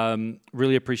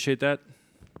 Really appreciate that.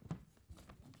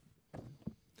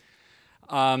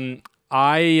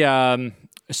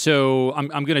 So I'm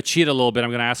going to cheat a little bit. I'm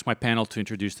going to ask my panel to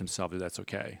introduce themselves, if that's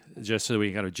okay, just so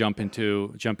we kind of jump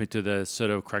into the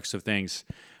sort of crux of things.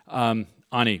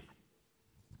 Ani.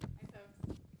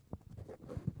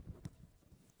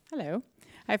 Hello.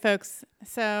 Hi, folks.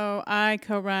 So I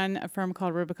co-run a firm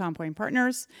called Rubicon Point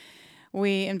Partners.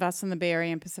 We invest in the Bay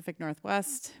Area and Pacific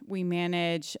Northwest. We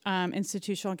manage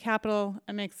institutional capital,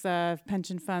 a mix of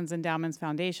pension funds, endowments,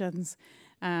 foundations,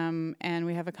 and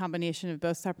we have a combination of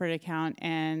both separate account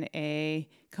and a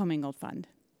commingled fund.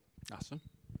 Awesome.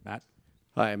 Matt?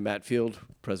 Hi, I'm Matt Field,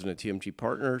 president of TMG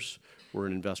Partners. We're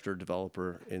an investor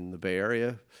developer in the Bay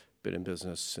Area. Been in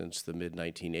business since the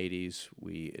mid-1980s.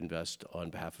 We invest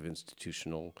on behalf of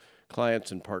institutional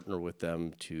clients and partner with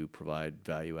them to provide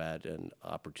value-add and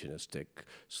opportunistic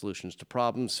solutions to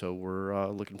problems. So we're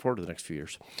looking forward to the next few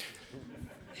years.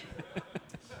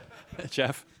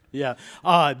 Jeff? Yeah.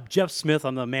 Jeff Smith,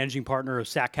 I'm the managing partner of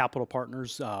SAC Capital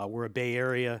Partners. We're a Bay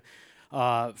Area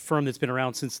firm that's been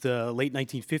around since the late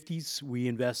 1950s. We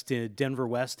invest in Denver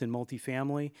West and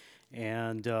multifamily,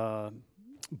 and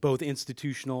both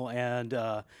institutional and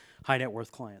high net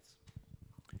worth clients.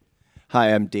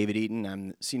 Hi, I'm David Eaton.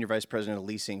 I'm Senior Vice President of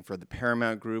Leasing for the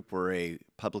Paramount Group. We're a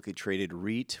publicly traded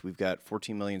REIT. We've got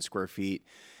 14 million square feet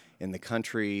in the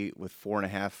country with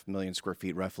 4.5 million square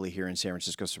feet roughly here in San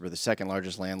Francisco. So we're the second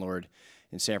largest landlord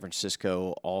in San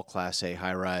Francisco, all Class A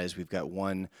high rise. We've got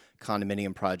one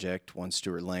condominium project, one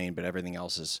Stewart Lane, but everything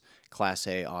else is Class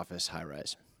A office high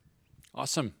rise.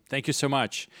 Awesome. Thank you so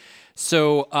much.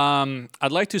 So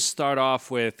I'd like to start off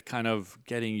with kind of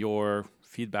getting your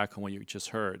feedback on what you just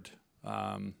heard.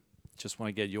 Just want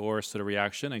to get your sort of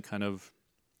reaction and kind of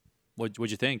what'd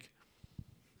you think?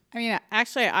 I mean,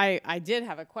 actually, I did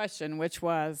have a question, which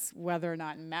was whether or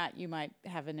not, Matt, you might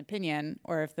have an opinion,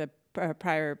 or if the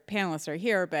prior panelists are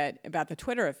here, but about the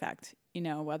Twitter effect. You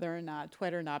know, whether or not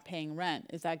Twitter not paying rent,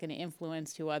 is that going to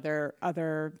influence to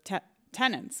other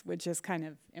tenants, which is kind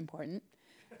of important.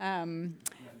 So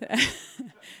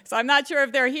I'm not sure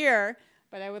if they're here,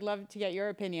 but I would love to get your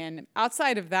opinion.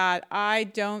 Outside of that, I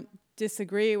don't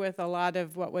disagree with a lot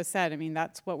of what was said. I mean,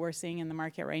 that's what we're seeing in the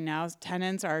market right now.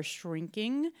 Tenants are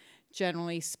shrinking,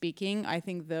 generally speaking. I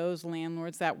think those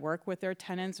landlords that work with their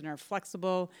tenants and are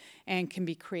flexible and can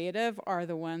be creative are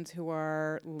the ones who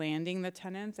are landing the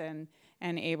tenants and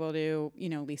able to,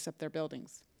 lease up their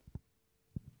buildings.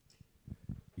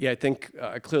 Yeah, I think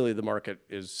clearly the market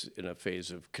is in a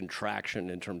phase of contraction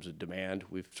in terms of demand.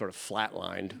 We've sort of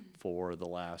flatlined for the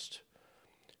last,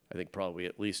 I think probably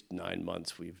at least 9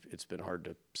 months. It's been hard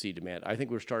to see demand. I think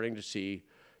we're starting to see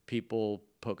people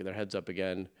poking their heads up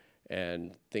again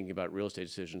and thinking about real estate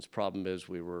decisions. Problem is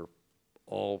we were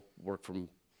all work from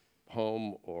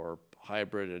home or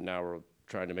hybrid, and now we're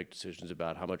trying to make decisions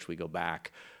about how much we go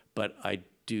back. But I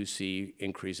do see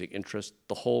increasing interest.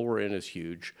 The hole we're in is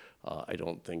huge. I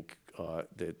don't think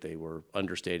that they were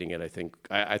understating it. I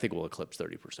think we'll eclipse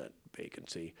 30%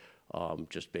 vacancy,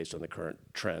 just based on the current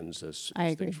trends as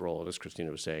things roll. And as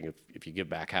Christina was saying, if you give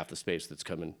back half the space that's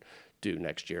coming due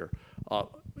next year,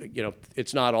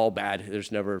 it's not all bad.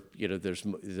 There's never,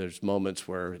 there's moments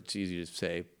where it's easy to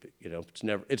say, it's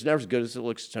never as good as it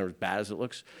looks. It's never as bad as it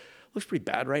looks. Looks pretty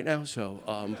bad right now. So,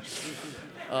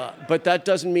 but that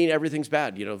doesn't mean everything's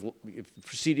bad.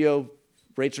 For CDO,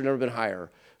 rates have never been higher.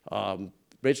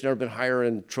 Rates have never been higher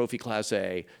in trophy class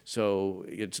A. So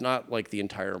it's not like the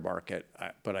entire market.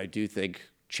 But I do think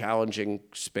challenging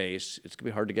space, it's gonna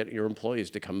be hard to get your employees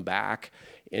to come back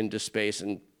into space.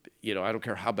 And I don't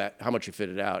care how much you fit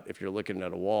it out. If you're looking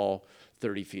at a wall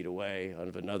 30 feet away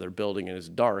of another building and it's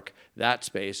dark, that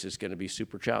space is going to be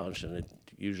super challenged. And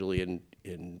usually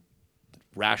in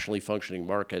rationally functioning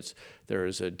markets, there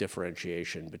is a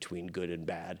differentiation between good and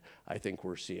bad. I think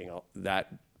we're seeing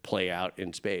that play out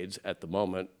in spades at the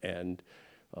moment, and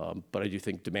but I do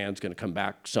think demand's going to come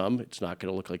back some. It's not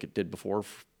going to look like it did before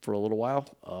for a little while,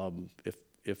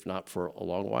 if not for a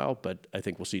long while. But I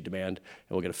think we'll see demand, and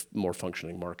we'll get a more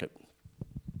functioning market.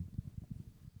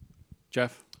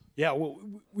 Jeff? Yeah, well,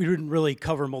 we didn't really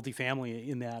cover multifamily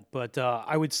in that, but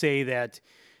I would say that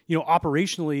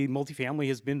operationally, multifamily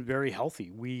has been very healthy.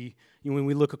 When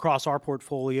we look across our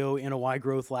portfolio, NOI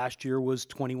growth last year was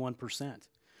 21%.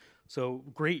 So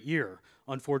great year.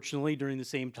 Unfortunately, during the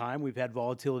same time, we've had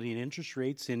volatility in interest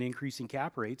rates and increasing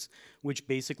cap rates, which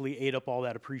basically ate up all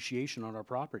that appreciation on our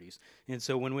properties. And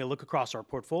so when we look across our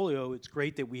portfolio, it's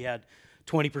great that we had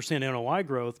 20% NOI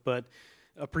growth, but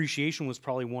appreciation was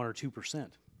probably 1 or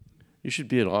 2%. You should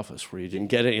be in office where you didn't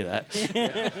get any of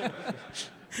that.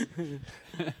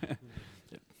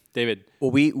 David?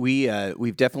 Well,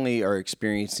 we've definitely are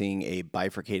experiencing a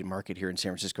bifurcated market here in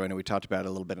San Francisco. I know we talked about it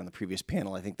a little bit on the previous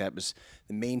panel. I think that was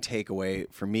the main takeaway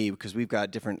for me, because we've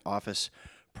got different office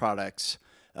product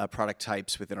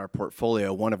types within our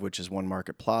portfolio, one of which is One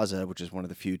Market Plaza, which is one of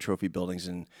the few trophy buildings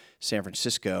in San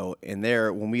Francisco. And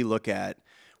there, when we look at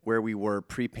where we were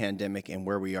pre-pandemic and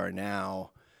where we are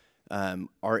now,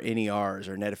 our NERs,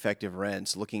 our net effective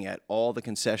rents, looking at all the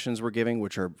concessions we're giving,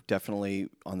 which are definitely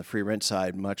on the free rent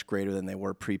side much greater than they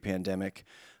were pre-pandemic.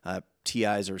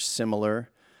 TIs are similar,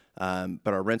 but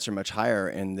our rents are much higher,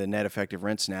 and the net effective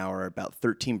rents now are about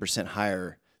 13%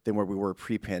 higher than where we were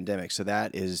pre-pandemic. So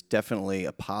that is definitely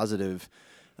a positive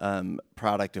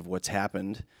product of what's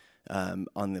happened.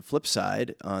 On the flip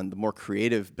side, on the more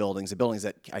creative buildings, the buildings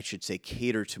that I should say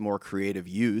cater to more creative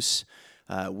use,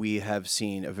 we have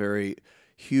seen a very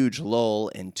huge lull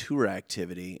in tour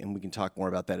activity, and we can talk more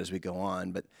about that as we go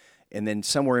on. And then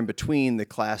somewhere in between the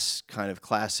Class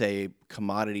A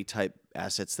commodity type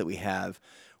assets that we have,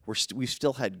 we've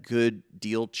still had good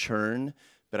deal churn,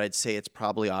 but I'd say it's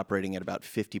probably operating at about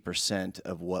 50%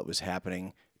 of what was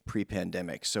happening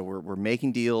pre-pandemic. So we're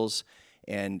making deals,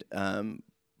 and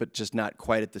but just not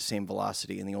quite at the same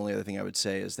velocity. And the only other thing I would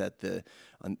say is that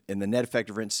in the net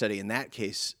effective rent study, in that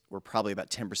case, we're probably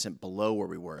about 10% below where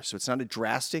we were. So it's not a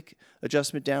drastic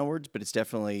adjustment downwards, but it's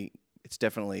definitely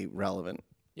relevant.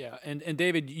 Yeah, and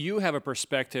David, you have a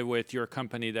perspective with your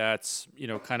company that's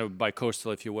kind of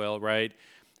bi-coastal, if you will, right?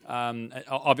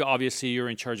 Obviously, you're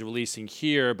in charge of leasing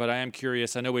here, but I am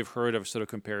curious. I know we've heard of sort of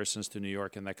comparisons to New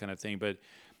York and that kind of thing, but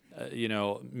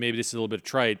maybe this is a little bit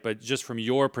trite, but just from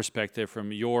your perspective,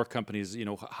 from your companies,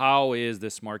 how is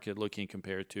this market looking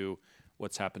compared to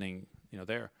what's happening,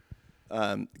 there?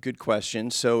 Good question.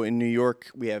 So in New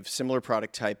York, we have similar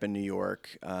product type in New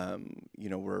York.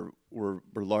 We're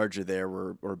larger there.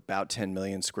 We're about 10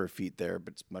 million square feet there,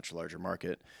 but it's a much larger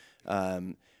market.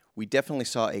 We definitely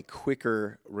saw a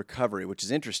quicker recovery, which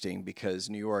is interesting because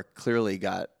New York clearly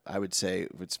got, I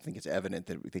think it's evident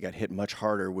that they got hit much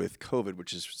harder with COVID,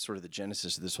 which is sort of the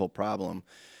genesis of this whole problem.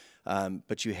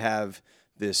 But you have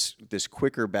this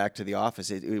quicker back to the office.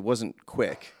 It wasn't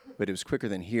quick, but it was quicker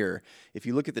than here. If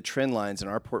you look at the trend lines in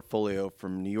our portfolio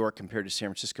from New York compared to San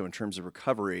Francisco in terms of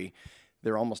recovery,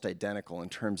 they're almost identical in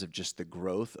terms of just the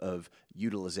growth of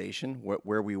utilization,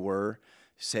 where we were,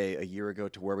 say, a year ago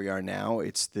to where we are now.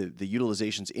 It's the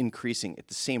utilization's increasing at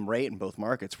the same rate in both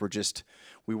markets.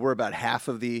 We were about half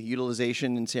of the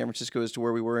utilization in San Francisco as to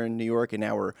where we were in New York, and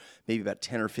now we're maybe about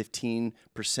 10 or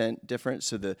 15% different.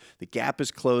 So the gap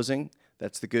is closing.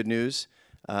 That's the good news.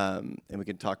 And we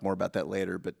can talk more about that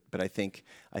later. But I think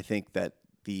that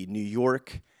the New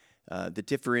York, the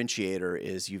differentiator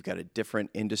is you've got a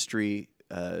different industry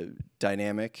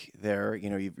dynamic there.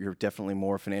 You're definitely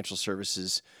more financial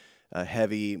services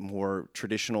heavy, more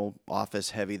traditional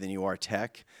office heavy than you are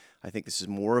tech. I think this is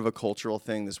more of a cultural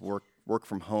thing. This work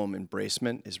from home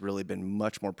embracement has really been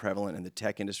much more prevalent in the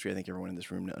tech industry. I think everyone in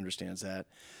this room understands that.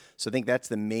 So I think that's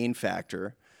the main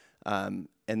factor. And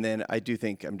then I do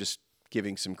think I'm just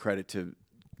giving some credit to,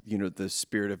 the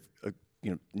spirit of,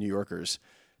 New Yorkers.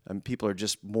 People are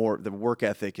just more, the work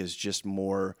ethic is just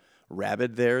more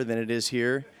rabid there than it is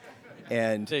here.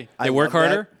 And They I work love that,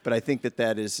 harder? but I think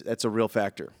that's a real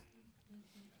factor.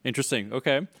 Interesting.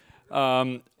 Okay.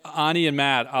 Ani and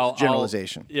Matt,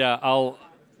 Generalization.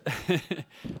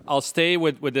 I'll stay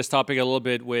with this topic a little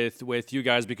bit with you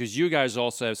guys, because you guys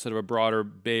also have sort of a broader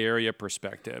Bay Area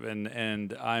perspective,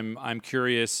 and I'm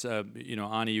curious.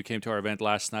 Ani, you came to our event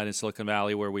last night in Silicon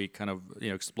Valley where we kind of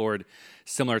explored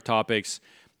similar topics.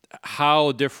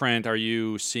 How different are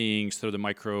you seeing sort of the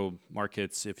micro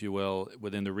markets, if you will,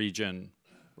 within the region?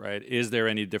 Right? Is there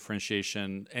any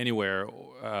differentiation anywhere,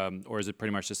 or is it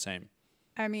pretty much the same?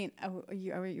 I mean,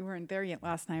 you weren't there yet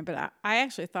last night, but I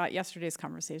actually thought yesterday's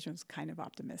conversation was kind of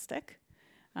optimistic,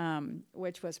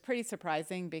 which was pretty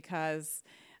surprising because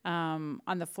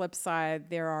on the flip side,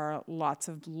 there are lots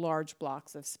of large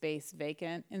blocks of space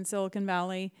vacant in Silicon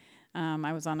Valley.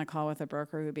 I was on a call with a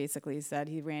broker who basically said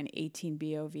he ran 18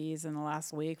 BOVs in the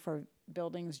last week for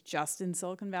buildings just in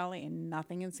Silicon Valley and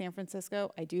nothing in San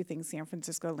Francisco. I do think San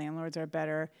Francisco landlords are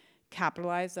better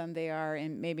capitalized than they are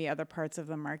in maybe other parts of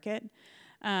the market.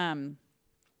 But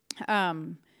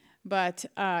going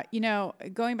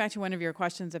back to one of your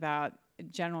questions about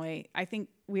generally, I think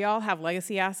we all have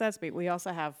legacy assets, but we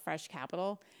also have fresh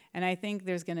capital. And I think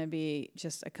there's going to be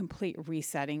just a complete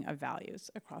resetting of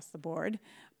values across the board.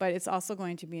 But it's also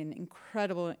going to be an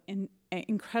incredible,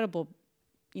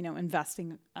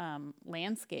 investing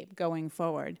landscape going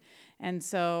forward. And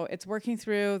so it's working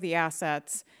through the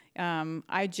assets.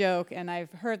 I joke, and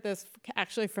I've heard this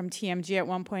actually from TMG at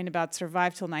one point about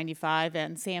survive till 95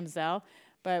 and Sam Zell,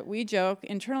 but we joke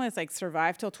internally it's like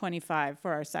survive till 25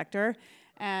 for our sector.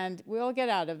 And we'll get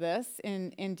out of this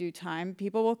in due time.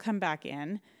 People will come back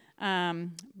in.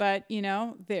 But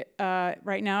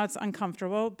right now it's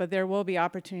uncomfortable, but there will be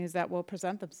opportunities that will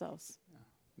present themselves.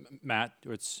 Matt,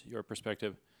 what's your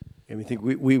perspective? I think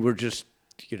we were just,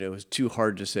 it was too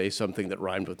hard to say something that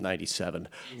rhymed with 97.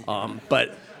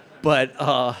 But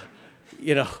I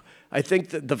think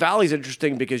that the Valley's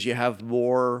interesting because you have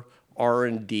more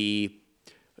R&D.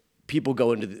 People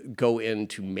go in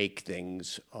to make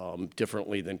things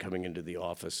differently than coming into the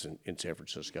office in San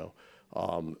Francisco.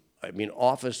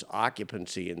 Office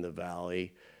occupancy in the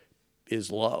Valley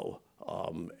is low.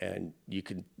 And you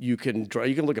can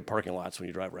look at parking lots when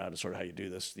you drive around and sort of how you do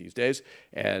this these days,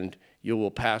 and you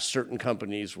will pass certain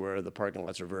companies where the parking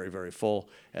lots are very, very full,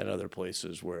 and other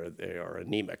places where they are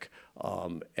anemic.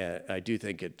 And I do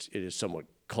think it is somewhat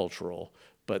cultural,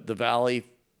 but the Valley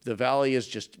is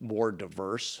just more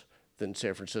diverse than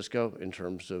San Francisco in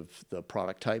terms of the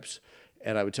product types,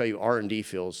 and I would tell you R&D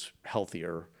feels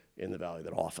healthier in the Valley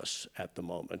than office at the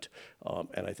moment.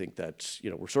 And I think that's,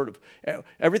 we're sort of,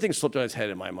 everything's flipped on its head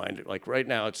in my mind. Like right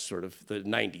now, it's sort of the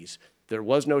 90s. There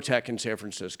was no tech in San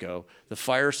Francisco. The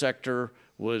fire sector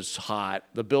was hot.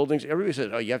 The buildings, everybody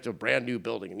said, oh, you have to have a brand new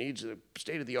building. It needs a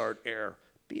state-of-the-art air.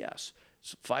 BS.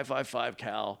 It's 555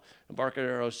 Cal,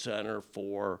 Embarcadero Center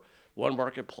 4, One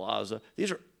Market Plaza.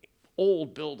 These are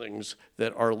old buildings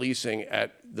that are leasing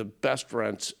at the best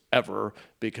rents ever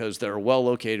because they're well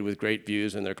located with great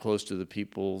views and they're close to the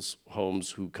people's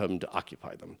homes who come to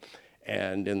occupy them.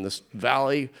 And in this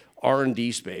Valley,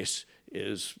 R&D space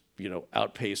is,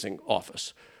 outpacing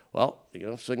office. Well,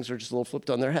 things are just a little flipped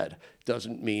on their head.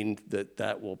 Doesn't mean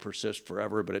that will persist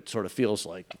forever, but it sort of feels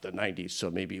like the 90s. So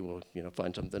maybe we'll,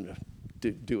 find something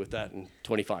to do with that in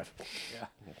 25.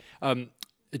 Yeah.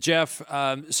 Jeff,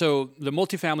 so the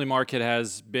multifamily market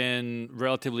has been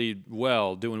relatively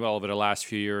doing well over the last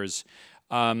few years,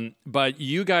 but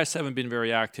you guys haven't been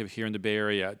very active here in the Bay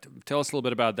Area. Tell us a little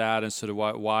bit about that and sort of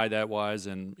why that was,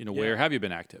 and where have you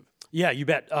been active? Yeah, you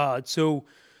bet. So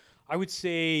I would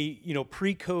say,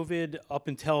 pre-COVID up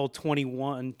until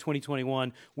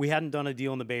 2021, we hadn't done a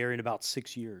deal in the Bay Area in about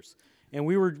 6 years. And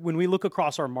when we look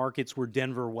across our markets, we're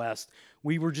Denver West,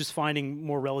 we were just finding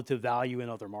more relative value in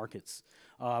other markets,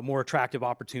 more attractive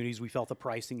opportunities. We felt the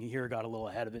pricing here got a little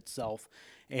ahead of itself.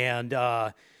 And,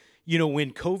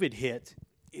 when COVID hit,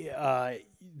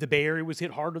 the Bay Area was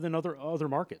hit harder than other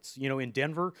markets. In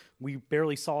Denver, we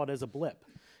barely saw it as a blip,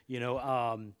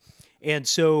 and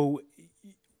so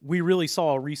we really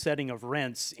saw a resetting of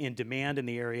rents and demand in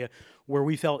the area where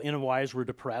we felt NOIs were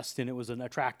depressed, and it was an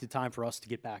attractive time for us to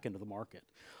get back into the market.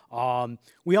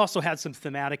 We also had some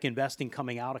thematic investing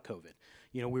coming out of COVID.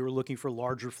 We were looking for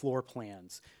larger floor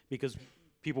plans because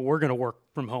people were going to work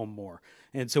from home more.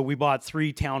 And so we bought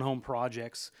 3 townhome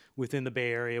projects within the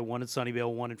Bay Area, one in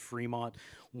Sunnyvale, one in Fremont,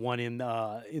 one in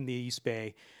the East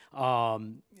Bay,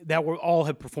 that all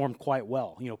have performed quite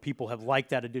well. People have liked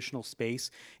that additional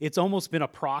space. It's almost been a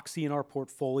proxy in our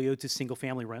portfolio to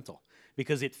single-family rental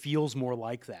because it feels more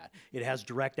like that. It has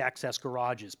direct access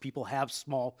garages. People have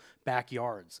small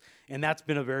backyards. And that's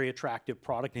been a very attractive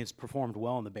product, and it's performed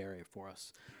well in the Bay Area for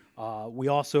us. We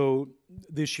also,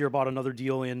 this year, bought another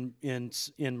deal in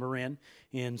Marin,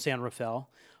 in San Rafael.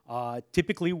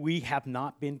 Typically, we have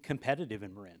not been competitive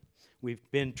in Marin. We've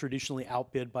been traditionally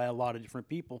outbid by a lot of different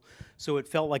people. So it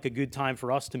felt like a good time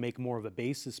for us to make more of a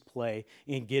basis play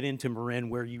and get into Marin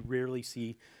where you rarely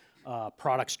see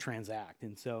products transact.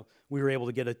 And so we were able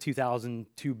to get a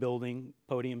 2002 building,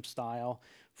 podium style,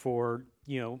 for,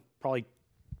 probably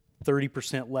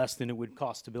 30% less than it would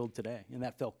cost to build today. And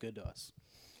that felt good to us.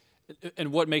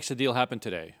 And what makes a deal happen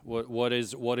today? What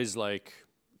is like,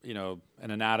 an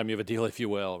anatomy of a deal, if you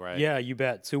will, right? Yeah, you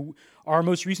bet. So our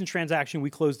most recent transaction, we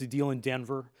closed a deal in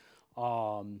Denver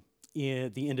in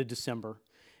the end of December.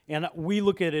 And we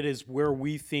look at it as where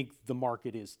we think the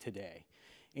market is today.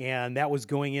 And that was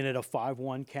going in at a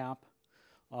 5.1 cap.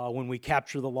 When we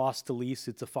capture the loss to lease,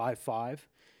 it's a 5.5.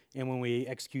 And when we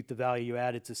execute the value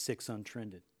add, it's a 6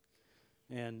 untrended.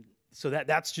 And so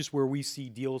that's just where we see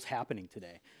deals happening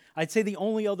today. I'd say the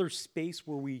only other space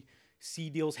where we see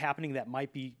deals happening that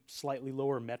might be slightly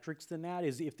lower metrics than that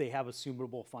is if they have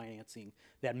assumable financing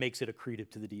that makes it accretive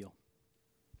to the deal.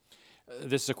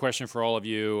 This is a question for all of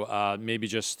you. Maybe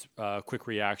just a quick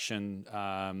reaction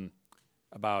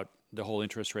about the whole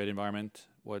interest rate environment,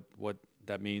 what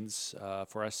that means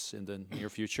for us in the near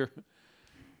future.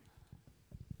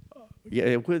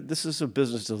 Yeah, this is a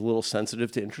business that's a little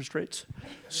sensitive to interest rates.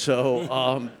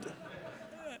 So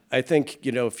I think,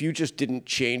 if you just didn't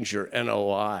change your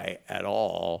NOI at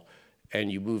all and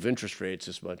you move interest rates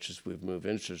as much as we've moved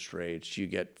interest rates, you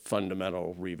get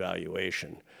fundamental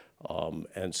revaluation.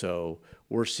 And so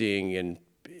we're seeing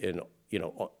in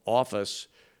office,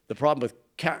 the problem with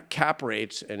cap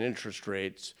rates and interest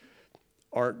rates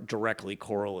aren't directly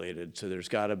correlated. So there's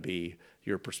got to be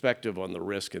your perspective on the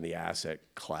risk in the asset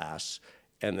class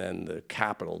and then the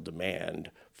capital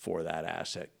demand for that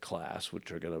asset class,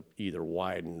 which are going to either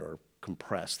widen or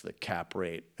compress the cap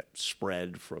rate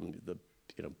spread from the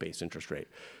base interest rate.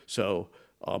 So,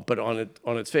 but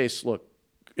on its face, look,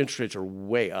 interest rates are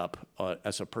way up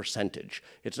as a percentage.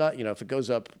 It's not, if it goes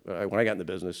up, when I got in the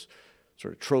business,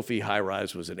 sort of trophy high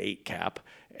rise was an 8 cap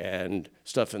and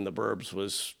stuff in the burbs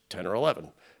was 10 or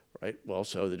 11, right? Well,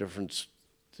 so the difference,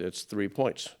 it's 3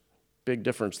 points. Big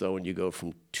difference though when you go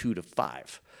from 2 to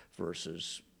 5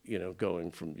 versus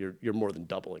going from, you're more than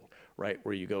doubling, right?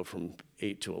 Where you go from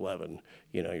 8 to 11,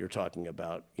 you're talking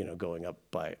about, going up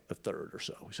by a third or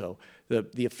so. So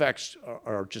the effects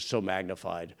are just so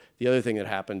magnified. The other thing that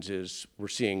happens is we're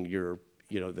seeing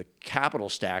the capital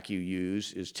stack you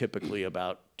use is typically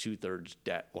about 2/3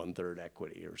 debt, 1/3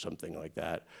 equity or something like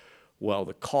that. Well,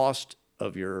 the cost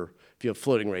of if you have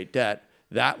floating rate debt,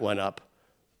 that went up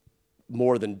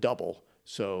more than double.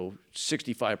 So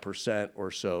 65%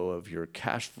 or so of your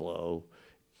cash flow,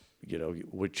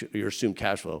 which your assumed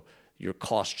cash flow, your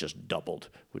cost just doubled,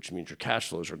 which means your cash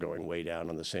flows are going way down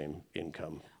on the same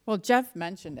income. Well, Jeff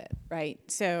mentioned it, right?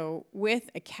 So with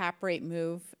a cap rate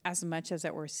move, as much as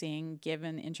that we're seeing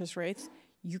given interest rates,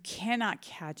 you cannot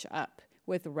catch up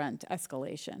with rent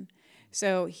escalation.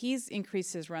 So he's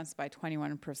increased his rents by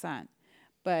 21%,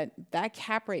 but that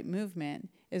cap rate movement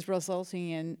is resulting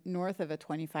in north of a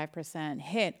 25%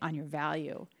 hit on your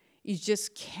value. You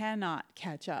just cannot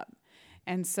catch up.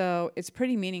 And so it's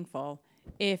pretty meaningful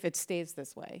if it stays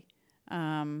this way.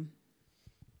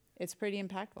 It's pretty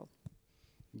impactful.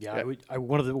 Yeah,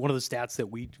 one of the stats that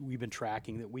we've been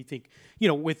tracking that we think,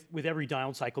 with every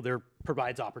down cycle there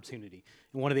provides opportunity.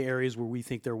 And one of the areas where we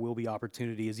think there will be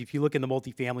opportunity is if you look in the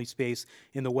multifamily space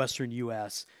in the Western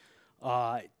U.S.,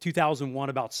 2001,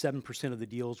 about 7% of the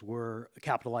deals were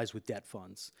capitalized with debt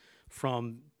funds.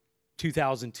 From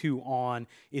 2002 on,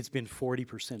 it's been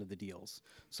 40% of the deals.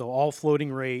 So all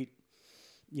floating rate,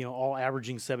 all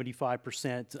averaging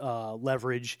 75%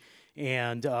 leverage,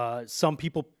 and some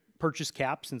people purchased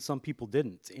caps and some people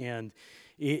didn't. And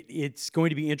it's going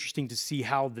to be interesting to see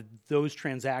how those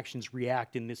transactions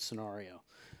react in this scenario.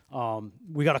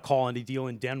 We got a call on a deal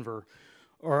in Denver,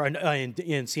 or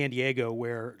in San Diego,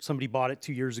 where somebody bought it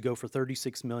 2 years ago for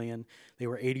 $36 million. They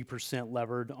were 80%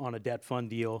 levered on a debt fund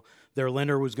deal. Their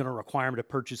lender was going to require them to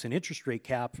purchase an interest rate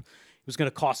cap. It was going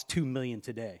to cost $2 million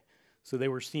today. So they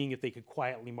were seeing if they could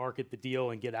quietly market the deal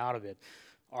and get out of it.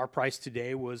 Our price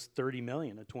today was $30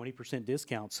 million, a 20%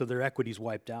 discount. So their equity's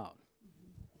wiped out.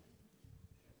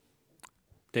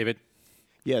 David?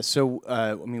 Yeah, so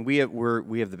we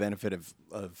have the benefit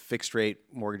of fixed rate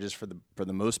mortgages for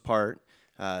the most part.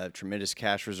 Tremendous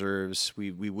cash reserves.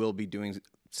 We will be doing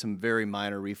some very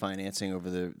minor refinancing over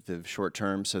the short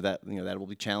term, so that that will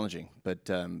be challenging. But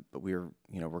we're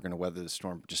going to weather the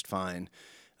storm just fine.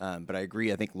 But I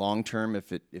agree. I think long term, if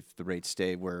the rates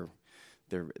stay where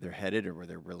they're headed or where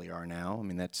they really are now,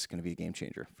 that's going to be a game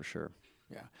changer for sure.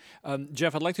 Yeah,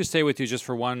 Jeff, I'd like to stay with you just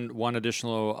for one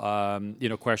additional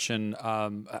question.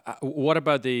 What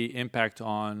about the impact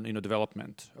on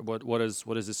world? What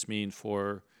does this mean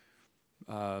for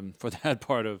that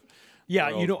part of?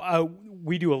 Yeah,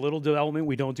 we do a little development.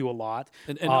 We don't do a lot.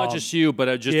 And not just you,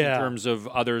 but just yeah. in terms of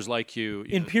others like you.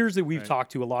 In peers that we've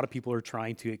talked to, a lot of people are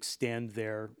trying to extend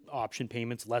their option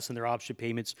payments, lessen their option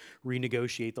payments,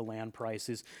 renegotiate the land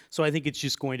prices. So I think it's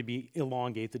just going to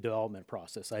elongate the development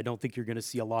process. I don't think you're going to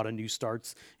see a lot of new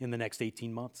starts in the next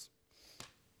 18 months.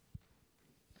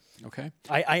 Okay.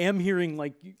 I am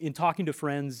hearing, in talking to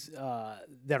friends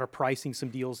that are pricing some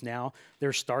deals now,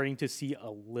 they're starting to see a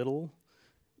little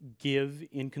give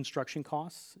in construction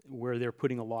costs where they're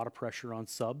putting a lot of pressure on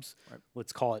subs. Right.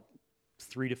 Let's call it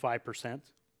 3 to 5%.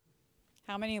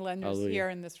 How many lenders here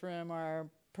in this room are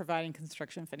providing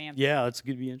construction financing? Yeah, that's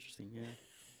going to be interesting.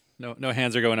 Yeah. No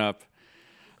hands are going up.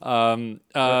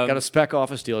 Got a spec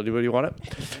office deal. Anybody want it?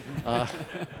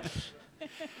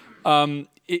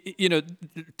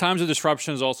 Times of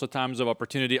disruption is also times of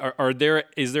opportunity.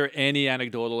 Is there any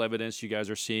anecdotal evidence you guys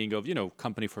are seeing of,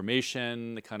 company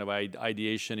formation, the kind of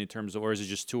ideation in terms of, or is it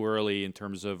just too early in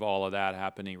terms of all of that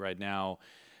happening right now?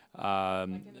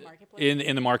 In the marketplace?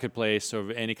 In the marketplace,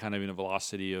 or any kind of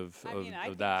velocity of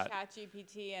that. I think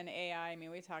ChatGPT and AI,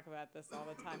 we talk about this all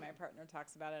the time. My partner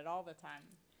talks about it all the time.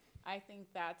 I think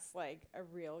that's a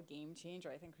real game changer.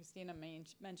 I think Christina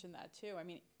mentioned that too.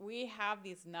 We have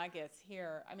these nuggets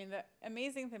here. The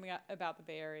amazing thing about the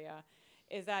Bay Area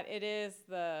is that it is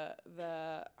the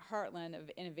heartland of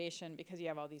innovation because you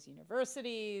have all these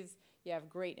universities, you have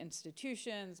great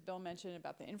institutions. Bill mentioned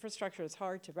about the infrastructure. It's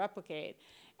hard to replicate.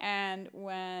 And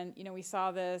when we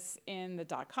saw this in the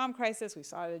dot-com crisis, we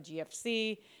saw it at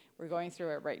GFC, we're going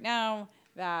through it right now,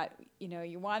 that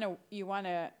you want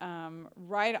to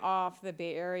write off the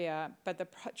Bay Area, but the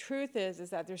truth is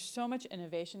that there's so much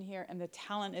innovation here, and the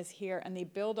talent is here, and they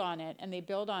build on it,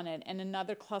 and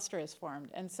another cluster is formed.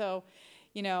 And so,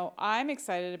 I'm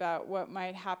excited about what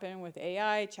might happen with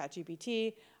AI,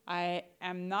 ChatGPT. I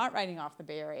am not writing off the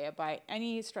Bay Area by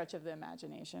any stretch of the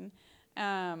imagination,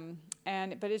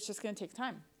 but it's just going to take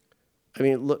time.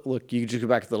 Look, you just go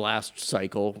back to the last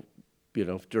cycle,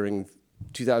 during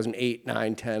 2008,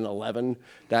 9, 10, 11,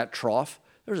 that trough,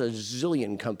 there's a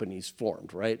zillion companies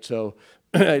formed, right? So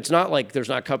it's not like there's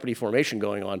not company formation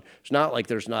going on. It's not like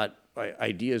there's not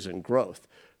ideas and growth.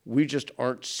 We just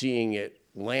aren't seeing it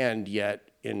land yet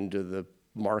into the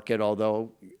market,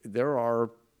 although there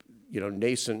are,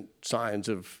 nascent signs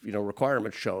of,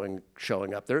 requirements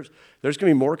showing up. There's going to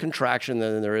be more contraction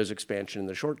than there is expansion in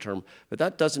the short term, but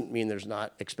that doesn't mean there's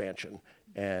not expansion.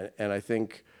 And I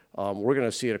think we're going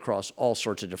to see it across all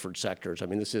sorts of different sectors.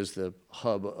 This is the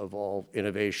hub of all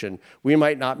innovation. We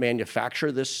might not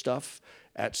manufacture this stuff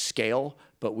at scale,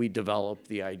 but we develop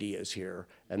the ideas here,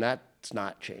 and that's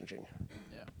not changing.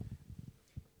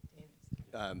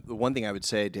 The one thing I would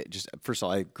say, first of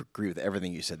all, I agree with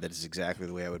everything you said. That is exactly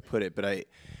the way I would put it. But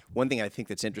one thing I think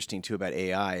that's interesting too about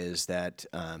AI is that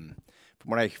from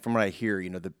what I hear,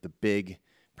 the big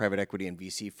private equity and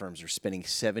VC firms are spending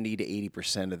 70 to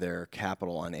 80% of their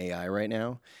capital on AI right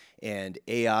now. And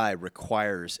AI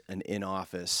requires an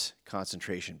in-office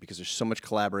concentration because there's so much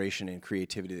collaboration and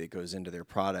creativity that goes into their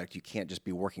product. You can't just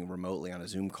be working remotely on a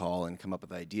Zoom call and come up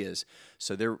with ideas.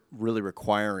 So they're really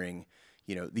requiring,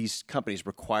 these companies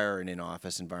require an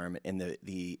in-office environment, and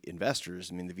the investors,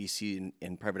 the VC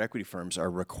and private equity firms are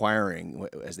requiring,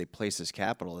 as they place this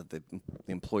capital, that the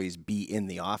employees be in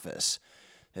the office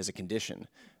as a condition.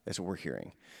 That's what we're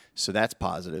hearing. So that's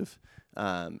positive.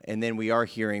 And then we are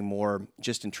hearing more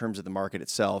just in terms of the market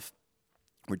itself.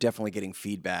 We're definitely getting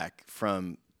feedback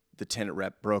from the tenant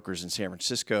rep brokers in San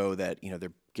Francisco that,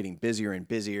 they're getting busier and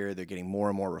busier. They're getting more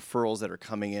and more referrals that are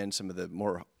coming in. Some of the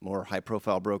more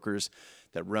high-profile brokers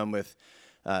that run with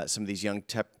some of these young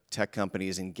tech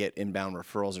companies and get inbound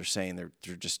referrals are saying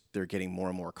they're getting more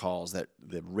and more calls. That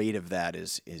the rate of that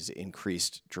is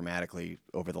increased dramatically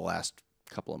over the last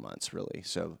couple of months, really.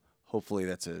 So hopefully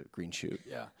that's a green shoot.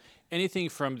 Yeah. Anything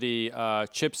from the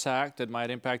CHIPS Act that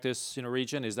might impact this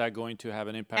region? Is that going to have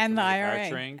an impact And on the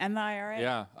manufacturing? IRA. And the IRA.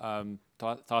 Yeah.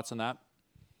 Thoughts on that?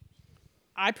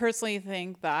 I personally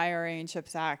think the IRA and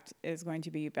CHIPS Act is going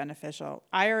to be beneficial.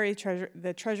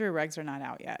 The Treasury regs are not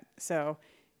out yet. So,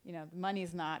 the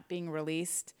money's not being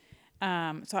released.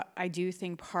 So I do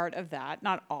think part of that,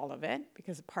 not all of it,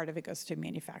 because part of it goes to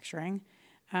manufacturing,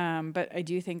 but I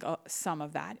do think some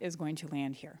of that is going to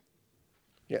land here.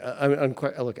 Yeah, I'm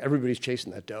quite, look, everybody's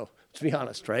chasing that dough, to be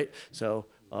honest, right? So,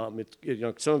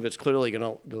 some of it's clearly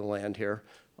going to land here.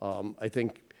 I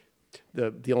think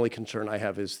the only concern I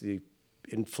have is the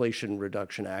Inflation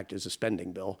Reduction Act is a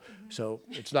spending bill. So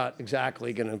it's not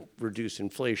exactly going to reduce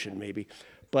inflation, maybe.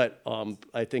 But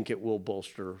I think it will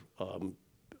bolster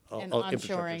And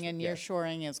onshoring and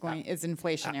nearshoring is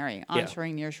inflationary. Yeah.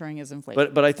 Onshoring, nearshoring is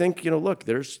inflationary. But I think, look,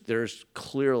 there's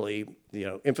clearly,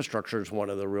 infrastructure is one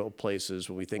of the real places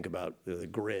when we think about the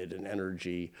grid and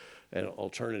energy and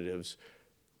alternatives.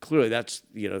 Clearly, that's,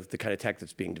 the kind of tech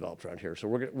that's being developed around here. So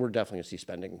we're definitely going to see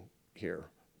spending here,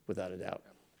 without a doubt.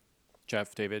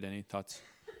 Jeff, David, any thoughts?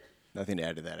 Nothing to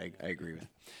add to that. I agree with.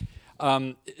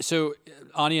 So,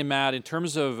 Ani and Matt, in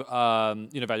terms of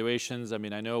valuations, I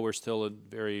know we're still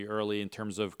very early in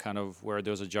terms of kind of where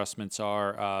those adjustments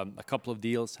are. A couple of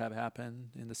deals have happened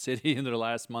in the city in the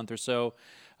last month or so.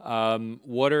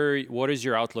 What is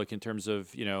your outlook in terms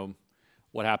of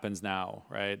what happens now?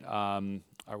 Right?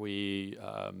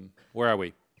 Where are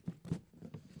we?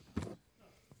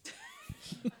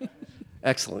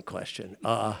 Excellent question.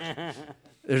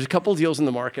 There's a couple deals in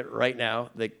the market right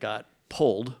now that got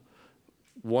pulled.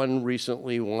 One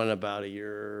recently, one about a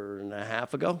year and a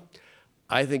half ago.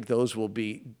 I think those will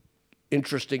be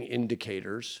interesting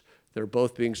indicators. They're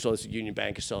both being sold. Union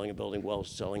Bank is selling a building,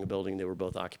 Wells is selling a building. They were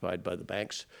both occupied by the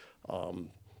banks.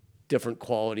 Different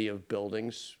quality of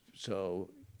buildings. So,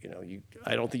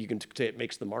 I don't think you can say it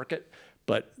makes the market,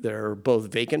 but they're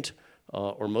both vacant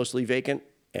or mostly vacant,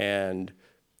 and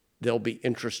there'll be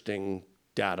interesting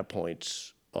data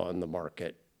points on the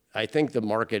market. I think the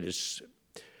market is,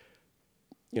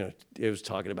 it was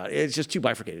talking about, it's just too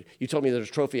bifurcated. You told me there's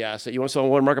a trophy asset. You want to sell on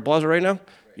One Market Plaza right now?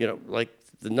 Like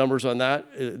the numbers on that,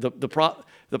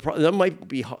 that might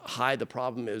be high. The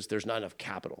problem is there's not enough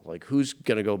capital. Like who's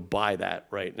going to go buy that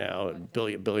right now? A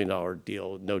billion dollar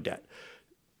deal, no debt.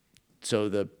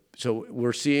 So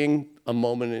we're seeing a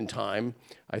moment in time.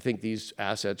 I think these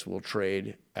assets will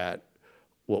trade at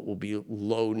what will be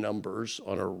low numbers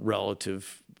on a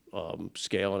relative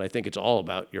scale. And I think it's all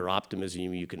about your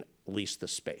optimism. You can lease the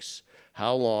space.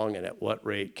 How long and at what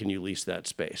rate can you lease that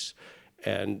space?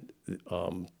 And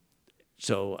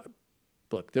so,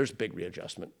 look, there's a big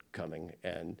readjustment coming.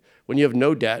 And when you have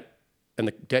no debt, and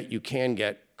the debt you can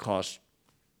get costs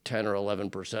 10 or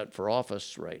 11% for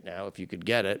office right now, if you could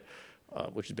get it,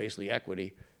 which is basically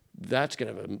equity, that's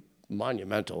going to have a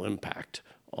monumental impact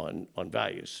on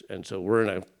values. And so we're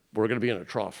going to be in a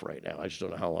trough right now. I just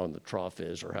don't know how long the trough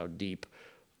is or how deep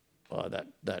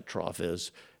that trough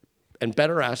is. And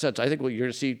better assets, I think what you're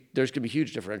going to see, there's going to be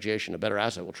huge differentiation. A better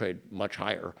asset will trade much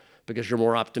higher because you're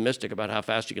more optimistic about how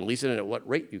fast you can lease it and at what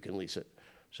rate you can lease it.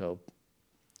 So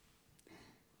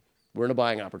we're in a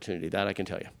buying opportunity, that I can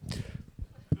tell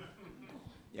you.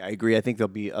 Yeah, I agree. I think there'll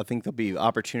be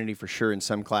opportunity for sure in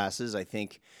some classes. I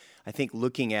think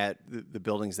looking at the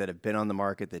buildings that have been on the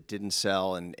market that didn't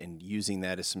sell and using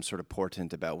that as some sort of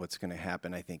portent about what's going to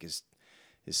happen, I think is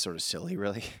sort of silly,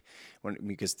 really,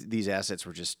 because these assets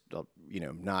were just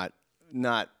not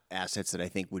assets that I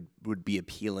think would be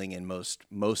appealing in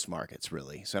most markets,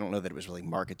 really. So I don't know that it was really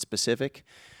market specific,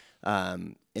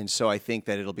 and so I think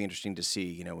that it'll be interesting to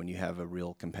see, when you have a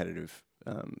real competitive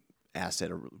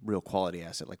asset, a real quality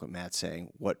asset, like what Matt's saying,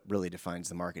 what really defines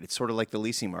the market. It's sort of like the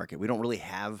leasing market. We don't really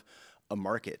have a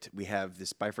market. We have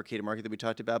this bifurcated market that we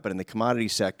talked about, but in the commodity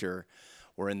sector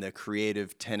or in the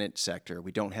creative tenant sector,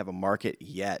 we don't have a market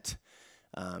yet.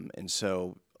 And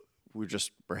so we're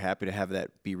happy to have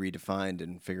that be redefined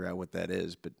and figure out what that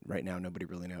is. But right now, nobody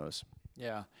really knows.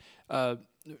 Yeah.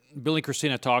 Bill and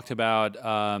Christina talked about,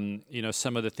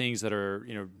 some of the things that are,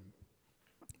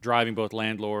 driving both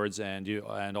landlords and you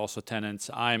and also tenants.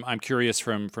 I'm curious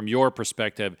from your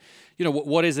perspective,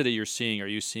 what is it that you're seeing? Are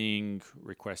you seeing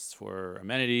requests for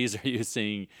amenities? Are you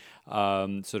seeing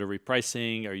sort of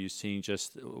repricing? Are you seeing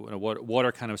just what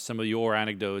are kind of some of your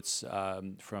anecdotes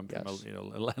from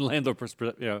a landlord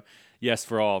perspective? Yes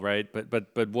for all, right?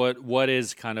 But what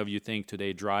is kind of you think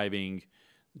today driving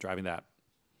that?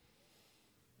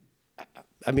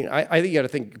 I mean, I think you got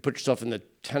to put yourself in the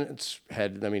tenant's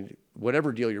head. I mean,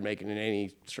 whatever deal you're making in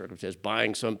any circumstance,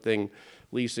 buying something,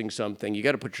 leasing something, you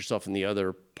got to put yourself in the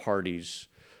other party's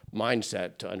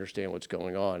mindset to understand what's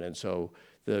going on. And so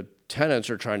the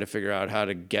tenants are trying to figure out how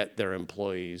to get their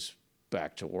employees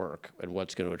back to work and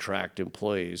what's going to attract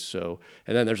employees. So,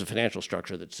 and then there's a financial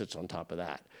structure that sits on top of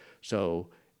that. So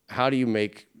how's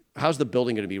the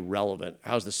building going to be relevant?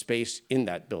 How's the space in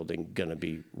that building going to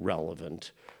be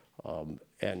relevant?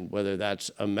 And whether that's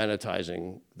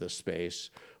amenitizing the space,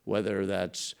 whether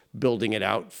that's building it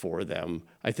out for them,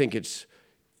 I think it's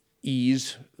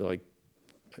ease. Like,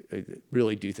 I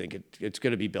really do think it's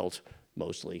going to be built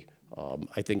mostly.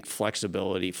 I think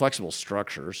flexible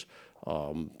structures,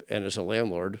 and as a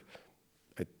landlord,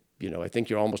 I think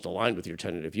you're almost aligned with your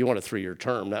tenant. If you want a 3-year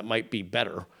term, that might be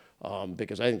better.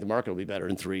 Because I think the market will be better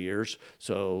in 3 years.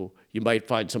 So you might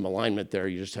find some alignment there.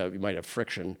 You might have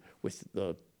friction with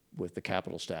the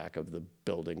capital stack of the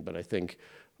building. But I think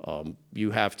you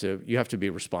have to be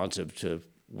responsive to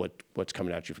what's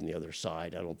coming at you from the other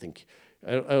side. I don't think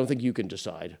you can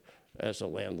decide as a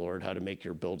landlord how to make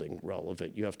your building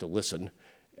relevant. You have to listen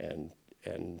and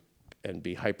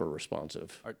be hyper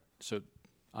responsive. So,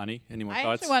 Ani, any more I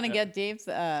thoughts? actually want to get Dave's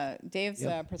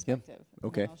perspective.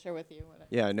 Okay. And I'll share with you.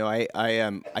 Yeah, no,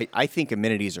 I think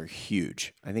amenities are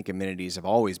huge. I think amenities have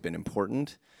always been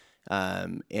important,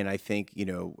 and I think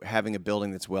having a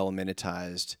building that's well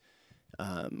amenitized,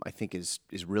 I think is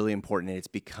really important, and it's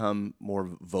become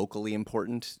more vocally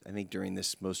important. I think during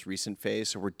this most recent phase,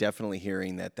 so we're definitely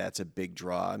hearing that that's a big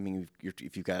draw. I mean,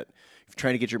 if you're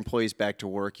trying to get your employees back to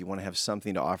work, you want to have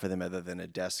something to offer them other than a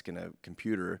desk and a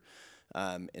computer.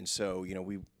 And so,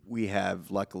 we have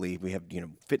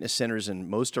fitness centers in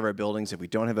most of our buildings. If we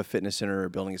don't have a fitness center in our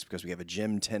building, it's because we have a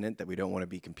gym tenant that we don't want to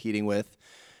be competing with.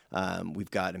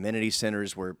 We've got amenity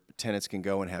centers where tenants can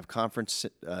go and have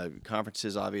conferences,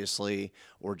 obviously,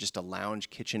 or just a lounge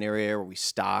kitchen area where we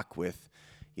stock with,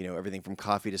 everything from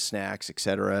coffee to snacks, et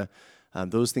cetera.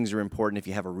 Those things are important. If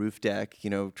you have a roof deck,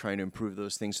 trying to improve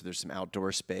those things so there's some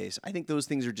outdoor space. I think those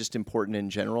things are just important in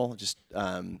general,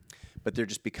 but they're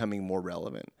just becoming more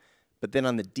relevant. But then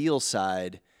on the deal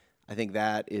side, I think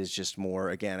that is just more,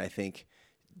 again, I think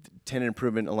tenant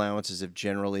improvement allowances have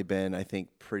generally been, I think,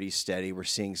 pretty steady. We're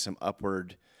seeing some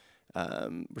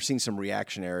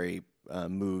reactionary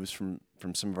moves from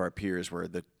some of our peers where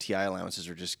the TI allowances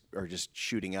are just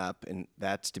shooting up, and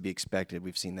that's to be expected.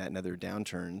 We've seen that in other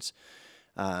downturns,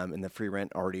 and the free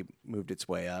rent already moved its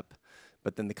way up.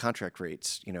 But then the contract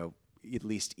rates, at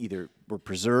least either were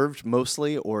preserved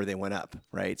mostly or they went up,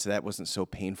 right? So that wasn't so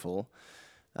painful.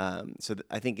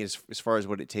 I think as far as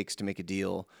what it takes to make a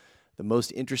deal, the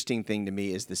most interesting thing to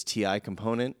me is this TI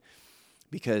component,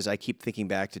 because I keep thinking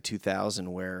back to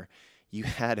 2000 where if you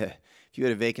had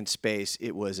a vacant space,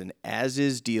 it was an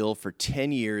as-is deal for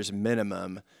 10 years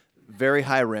minimum, very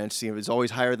high rents. It was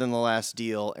always higher than the last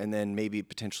deal, and then maybe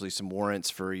potentially some warrants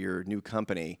for your new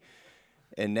company.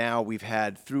 And now we've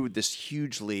had, through this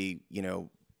hugely,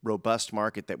 robust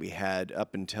market that we had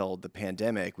up until the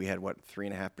pandemic, we had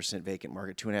 3.5% vacant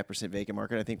market, 2.5% vacant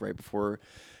market. I think right before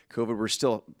COVID, we're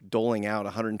still doling out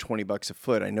 $120 a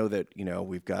foot. I know that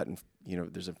we've gotten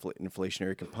there's an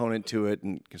inflationary component to it,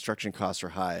 and construction costs are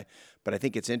high. But I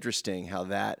think it's interesting how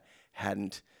that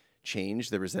hadn't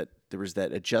changed. There was that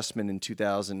adjustment in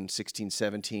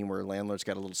 2016-17 where landlords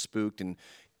got a little spooked, and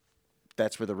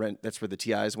that's where the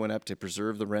TIs went up to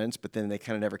preserve the rents, but then they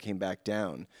kind of never came back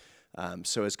down.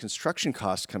 So as construction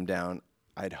costs come down,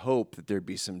 I'd hope that there'd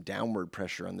be some downward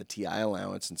pressure on the TI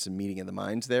allowance and some meeting of the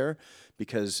minds there,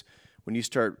 because when you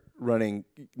start running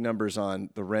numbers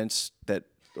on the rents that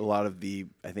a lot of the,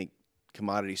 I think,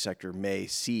 commodity sector may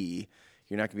see,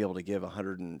 you're not going to be able to give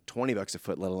 $120 a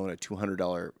foot, let alone a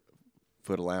 $200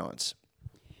 foot allowance.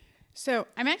 So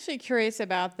I'm actually curious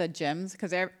about the gyms,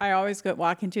 because I always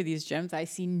walk into these gyms. I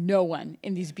see no one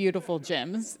in these beautiful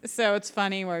gyms. So it's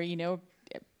funny where,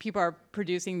 people are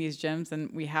producing these gyms,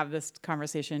 and we have this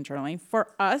conversation internally. For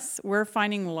us, we're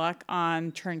finding luck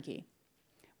on turnkey.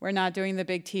 We're not doing the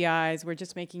big TIs. We're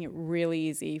just making it really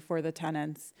easy for the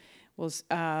tenants.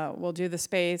 We'll do the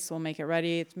space. We'll make it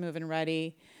ready. It's move-in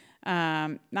ready.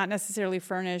 Not necessarily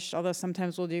furnished, although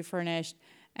sometimes we'll do furnished.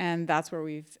 And that's where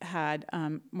we've had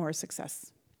more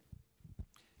success.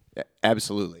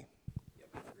 Absolutely.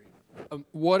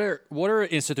 What are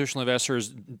institutional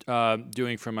investors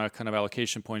doing from a kind of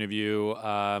allocation point of view?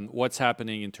 What's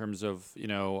happening in terms of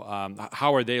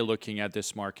how are they looking at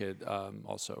this market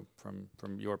also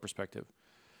from your perspective?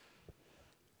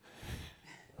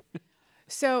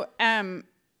 So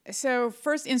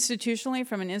first, institutionally,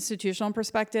 from an institutional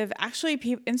perspective, actually,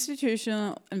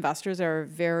 institutional investors are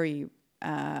very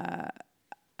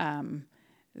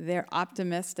they're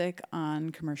optimistic on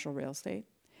commercial real estate.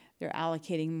 They're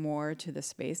allocating more to the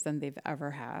space than they've ever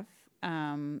have.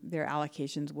 Their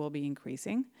allocations will be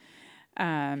increasing.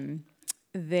 Because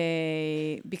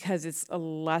it's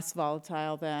less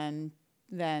volatile than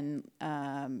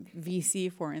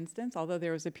VC, for instance, although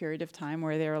there was a period of time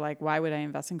where they were like, why would I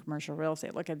invest in commercial real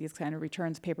estate? Look at these kind of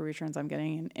returns, paper returns I'm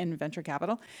getting in venture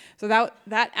capital. So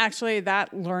that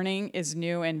learning is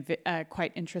new and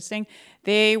quite interesting.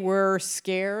 They were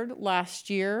scared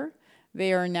last year.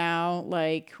 They are now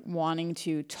like wanting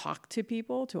to talk to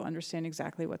people to understand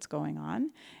exactly what's going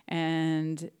on.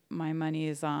 And my money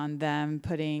is on them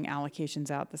putting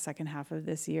allocations out the second half of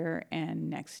this year and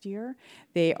next year.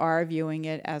 They are viewing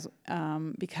it as,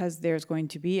 because there's going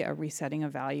to be a resetting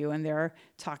of value, and they're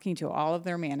talking to all of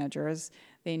their managers.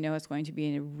 They know it's going to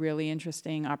be a really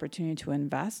interesting opportunity to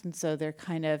invest. And so they're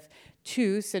kind of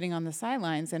sitting on the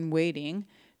sidelines and waiting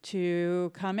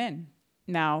to come in.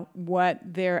 Now, what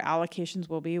their allocations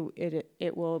will be,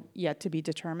 it will yet to be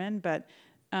determined, but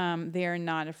they are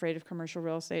not afraid of commercial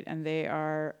real estate, and they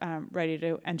are ready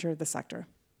to enter the sector.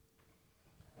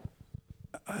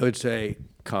 I would say,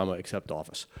 except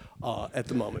office at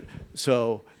the moment.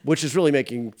 So, which is really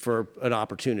making for an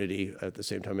opportunity at the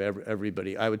same time.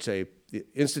 Everybody, I would say, the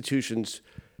institutions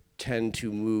tend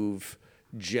to move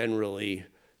generally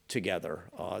together.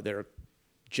 They're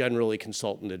generally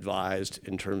consultant advised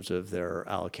in terms of their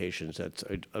allocations. That's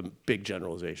a big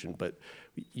generalization, but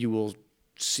you will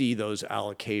see those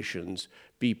allocations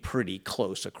be pretty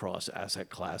close across asset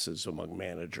classes among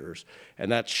managers.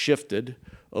 And that's shifted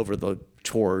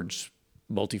towards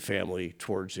multifamily,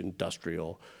 towards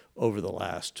industrial over the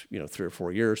last 3 or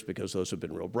 4 years, because those have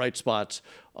been real bright spots.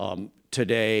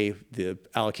 Today, the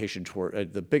allocation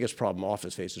toward the biggest problem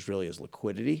office faces really is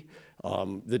liquidity.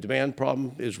 The demand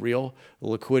problem is real. The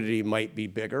liquidity might be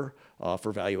bigger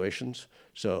for valuations.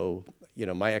 So,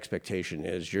 my expectation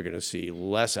is you're going to see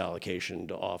less allocation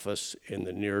to office in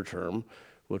the near term,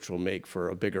 which will make for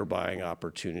a bigger buying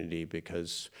opportunity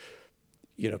because,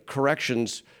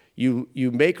 corrections, you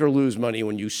make or lose money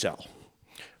when you sell.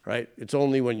 Right? It's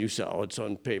only when you sell. It's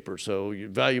on paper. So your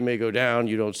value may go down,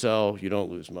 you don't sell, you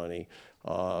don't lose money.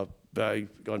 Value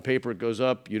on paper, it goes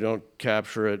up, you don't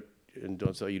capture it and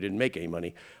don't sell, you didn't make any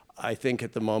money. I think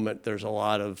at the moment there's a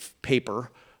lot of paper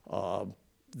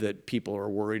that people are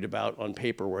worried about on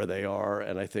paper where they are,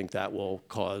 and I think that will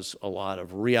cause a lot of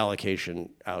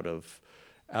reallocation out of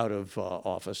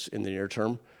office in the near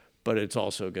term. But it's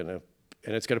also going to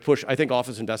push, I think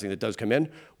office investing that does come in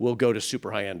will go to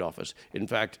super high-end office. In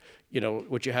fact,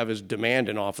 what you have is demand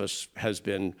in office has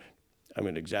been, I'm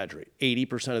going to exaggerate,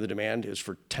 80% of the demand is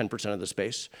for 10% of the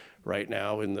space right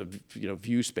now in the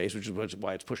view space, which is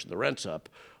why it's pushing the rents up.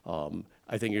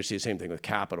 I think you're going to see the same thing with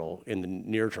capital in the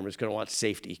near term. It's going to want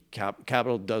safety.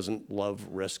 Capital doesn't love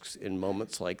risks in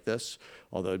moments like this,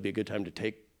 although it'd be a good time to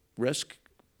take risk.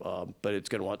 But it's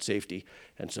going to want safety.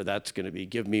 And so that's going to be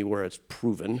give me where it's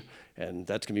proven. And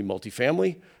that's going to be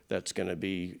multifamily. That's going to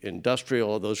be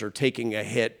industrial. Those are taking a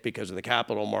hit because of the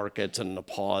capital markets and the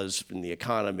pause in the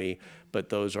economy. But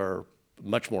those are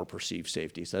much more perceived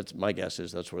safety. So that's my guess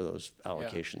is that's where those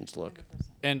allocations look.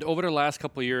 And over the last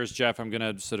couple of years, Jeff, I'm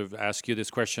going to sort of ask you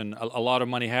this question. A lot of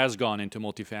money has gone into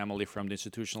multifamily from the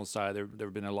institutional side. There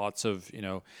have been lots of,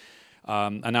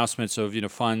 announcements of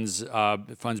funds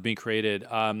being created.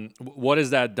 What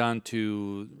has that done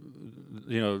to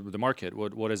the market?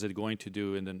 What is it going to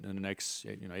do in the next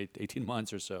 18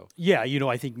 months or so? Yeah,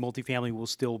 I think multifamily will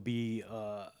still be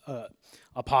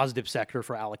a positive sector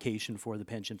for allocation for the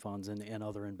pension funds and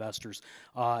other investors.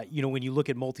 When you look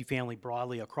at multifamily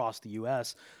broadly across the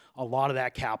U.S., a lot of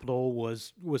that capital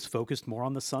was focused more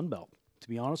on the Sun Belt. To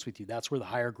be honest with you, that's where the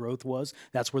higher growth was.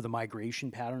 That's where the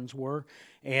migration patterns were.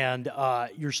 And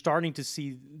you're starting to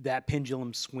see that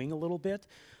pendulum swing a little bit.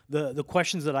 The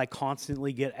questions that I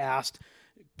constantly get asked,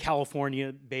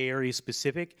 California, Bay Area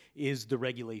specific, is the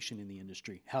regulation in the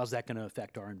industry. How's that going to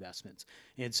affect our investments?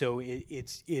 And so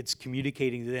it's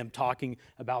communicating to them, talking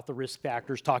about the risk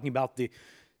factors, talking about the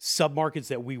submarkets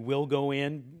that we will go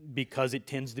in because it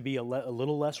tends to be a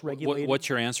little less regulated. What's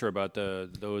your answer about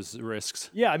those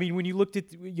risks? Yeah, I mean, when you looked at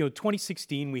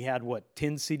 2016, we had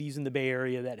 10 cities in the Bay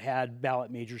Area that had ballot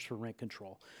measures for rent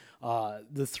control.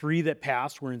 The 3 that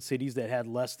passed were in cities that had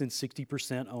less than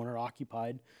 60%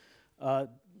 owner-occupied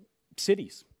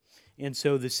cities. And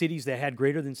so the cities that had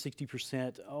greater than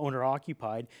 60%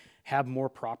 owner-occupied have more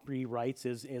property rights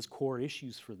as core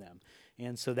issues for them.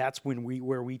 And so that's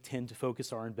where we tend to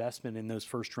focus our investment in those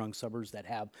first-rung suburbs that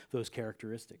have those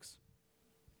characteristics.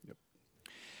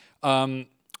 As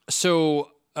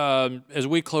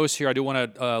we close here, I do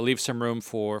want to leave some room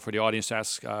for the audience to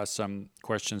ask some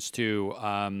questions too.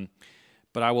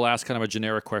 But I will ask kind of a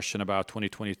generic question about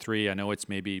 2023. I know it's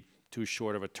maybe too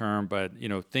short of a term, but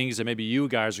things that maybe you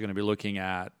guys are going to be looking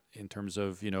at in terms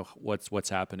of what's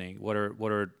happening. What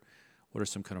are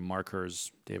some kind of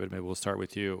markers, David? Maybe we'll start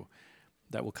with you.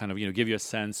 That will kind of give you a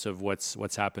sense of what's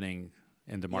happening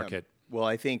in the market. Yeah. Well,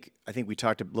 I think we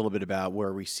talked a little bit about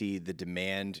where we see the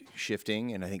demand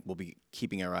shifting, and I think we'll be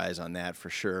keeping our eyes on that for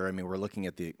sure. I mean, we're looking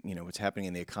at the what's happening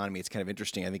in the economy. It's kind of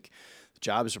interesting. I think the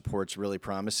jobs report's really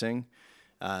promising,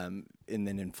 and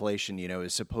then inflation,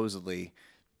 is supposedly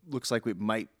looks like we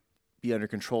might be under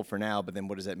control for now. But then,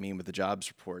 what does that mean with the jobs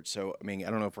report? So, I mean,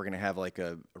 I don't know if we're going to have like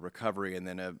a recovery, and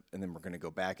then we're going to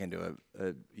go back into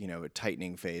a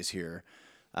tightening phase here.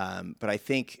 But I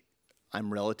think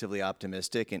I'm relatively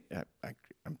optimistic, and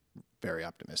I'm very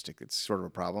optimistic. It's sort of a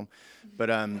problem, but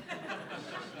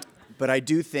I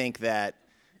do think that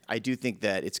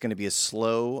it's going to be a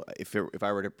slow. If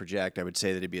I were to project, I would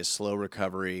say that it'd be a slow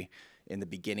recovery in the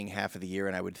beginning half of the year,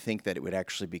 and I would think that it would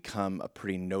actually become a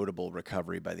pretty notable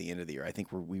recovery by the end of the year. I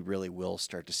think we really will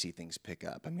start to see things pick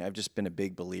up. I mean, I've just been a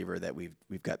big believer that we've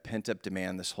got pent up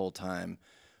demand this whole time.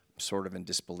 I'm sort of in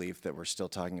disbelief that we're still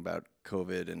talking about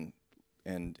COVID and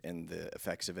the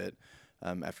effects of it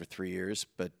after 3 years,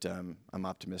 but I'm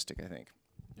optimistic, I think.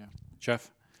 Yeah.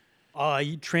 Jeff?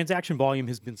 Transaction volume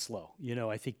has been slow.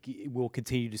 I think we'll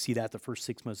continue to see that the first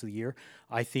 6 months of the year.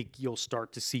 I think you'll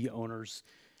start to see owners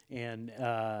and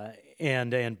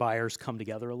buyers come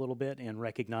together a little bit and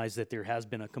recognize that there has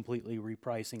been a completely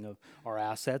repricing of our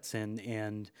assets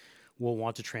and we'll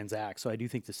want to transact. So I do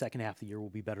think the second half of the year will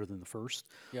be better than the first.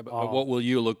 Yeah, but what will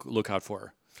you look out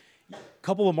for? A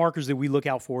couple of markers that we look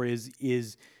out for is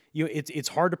it's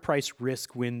hard to price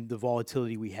risk when the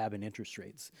volatility we have in interest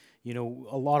rates. A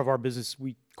lot of our business,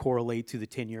 we correlate to the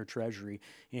 10-year Treasury.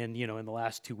 And, in the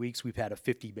last 2 weeks, we've had a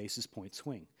 50 basis point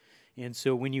swing. And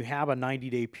so when you have a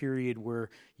 90-day period where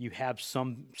you have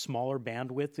some smaller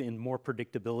bandwidth and more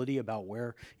predictability about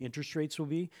where interest rates will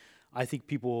be, I think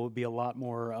people will be a lot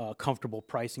more comfortable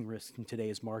pricing risk in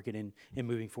today's market and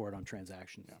moving forward on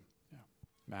transactions. Yeah.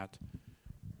 Matt?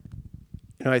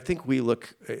 I think we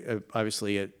look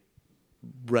obviously at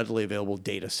readily available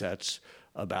data sets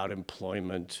about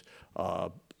employment,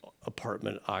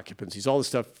 apartment occupancies, all the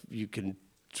stuff you can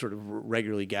sort of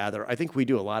regularly gather. I think we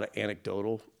do a lot of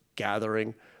anecdotal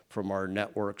gathering from our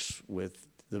networks with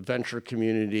the venture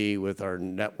community, with our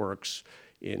networks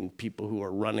in people who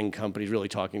are running companies, really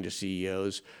talking to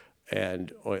CEOs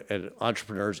and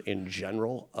entrepreneurs in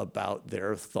general about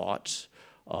their thoughts.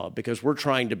 Because we're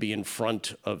trying to be in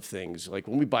front of things. Like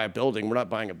when we buy a building, we're not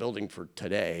buying a building for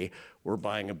today. We're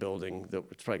buying a building that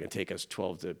it's probably going to take us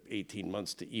 12 to 18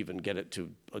 months to even get it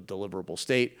to a deliverable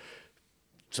state.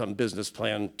 Some business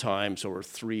plan time, so we're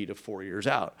 3 to 4 years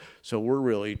out. So we're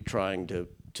really trying to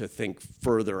think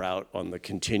further out on the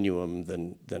continuum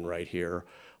than right here.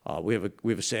 We have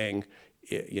a saying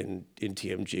in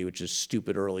TMG, which is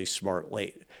stupid early, smart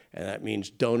late, and that means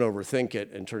don't overthink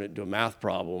it and turn it into a math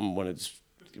problem when it's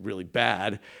really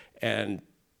bad, and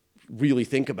really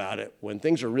think about it. When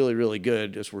things are really, really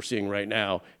good, as we're seeing right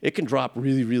now, it can drop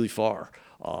really, really far.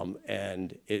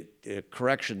 And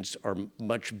corrections are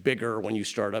much bigger when you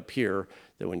start up here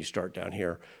than when you start down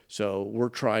here. So we're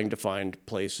trying to find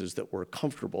places that we're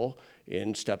comfortable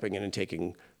in stepping in and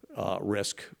taking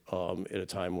risk at a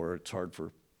time where it's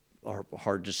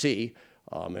hard to see.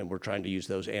 And we're trying to use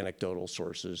those anecdotal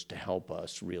sources to help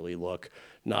us really look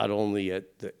not only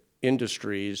at the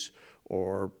industries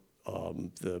or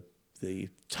the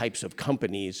types of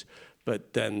companies,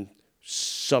 but then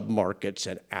submarkets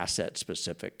and asset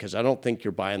specific. Because I don't think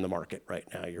you're buying the market right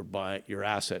now. You're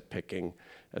asset picking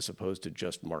as opposed to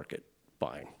just market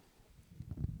buying.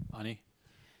 Ani?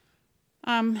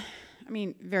 I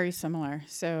mean, very similar.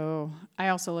 So I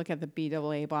also look at the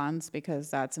BAA bonds because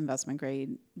that's investment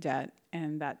grade debt,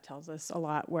 and that tells us a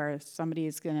lot where somebody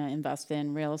is going to invest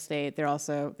in real estate. They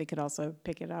could also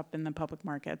pick it up in the public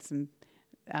markets, and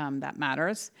that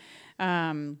matters.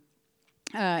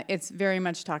 It's very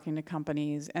much talking to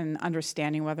companies and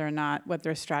understanding whether or not what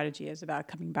their strategy is about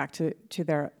coming back to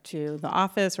the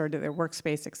office or to their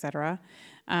workspace, et cetera.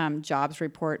 Jobs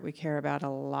report we care about a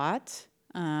lot.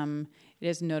 It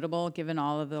is notable given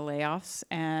all of the layoffs,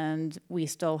 and we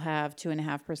still have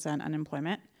 2.5%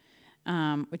 unemployment,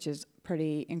 which is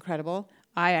pretty incredible.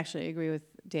 I actually agree with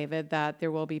David that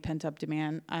there will be pent-up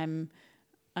demand. I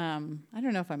don't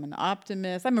know if I'm an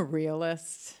optimist. I'm a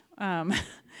realist.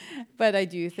 But I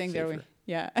do think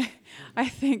I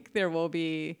think there will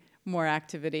be more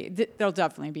activity. There'll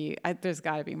definitely be, there's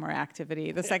got to be more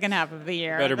activity the second half of the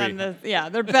year. Better be.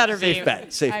 There better be. Safe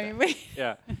bet. Safe bet.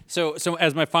 Yeah. So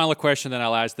as my final question, then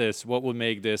I'll ask this: what will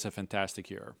make this a fantastic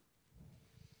year?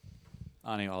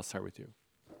 Ani, I'll start with you.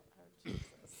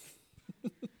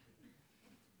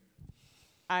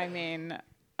 I mean,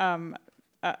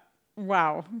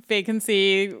 wow,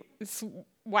 vacancy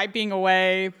wiping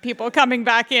away, people coming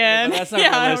back in. Yeah, but that's not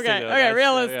realistic, though. Okay,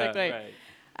 realistically. Yeah,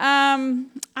 right.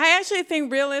 I actually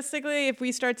think realistically, if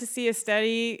we start to see a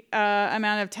steady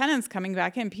amount of tenants coming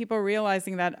back in, people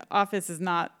realizing that office is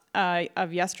not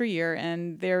of yesteryear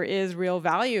and there is real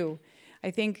value,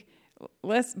 I think,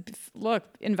 let's look,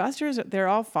 investors, they're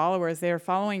all followers. They're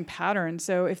following patterns.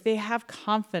 So if they have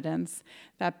confidence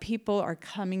that people are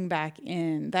coming back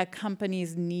in, that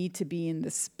companies need to be in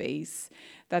the space,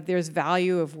 that there's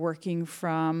value of working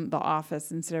from the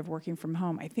office instead of working from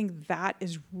home, I think that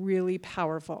is really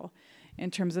powerful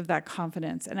in terms of that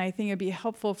confidence. And I think it'd be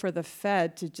helpful for the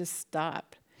Fed to just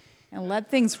stop and let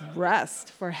things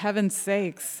rest, for heaven's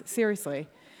sakes, seriously.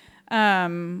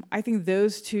 I think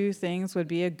those two things would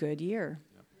be a good year.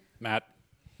 Matt?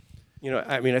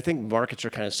 I mean, I think markets are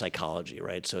kind of psychology,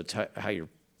 right? So it's how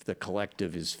the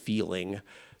collective is feeling.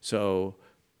 So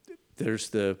there's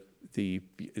the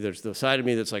side of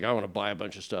me that's like, I want to buy a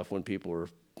bunch of stuff when people are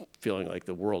feeling like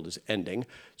the world is ending.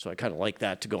 So I kind of like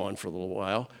that to go on for a little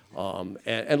while.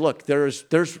 And look, there's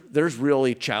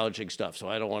really challenging stuff. So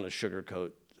I don't want to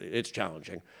sugarcoat. It's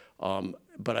challenging.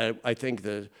 But I think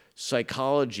the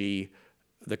psychology,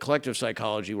 the collective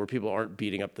psychology where people aren't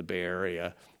beating up the Bay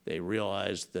Area, they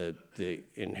realize that the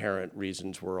inherent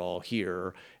reasons we're all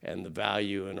here and the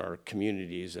value in our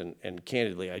communities. And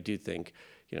candidly, I do think,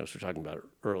 as we're talking about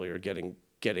earlier, getting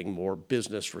more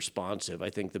business responsive. I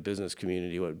think the business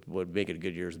community, would make it a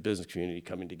good year is the business community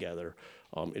coming together.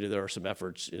 There are some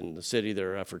efforts in the city,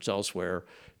 there are efforts elsewhere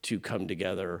to come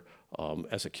together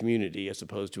as a community as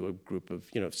opposed to a group of,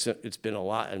 it's been a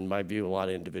lot, in my view, a lot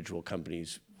of individual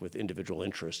companies with individual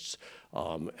interests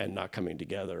and not coming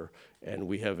together. And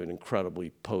we have an incredibly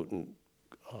potent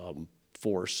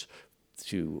force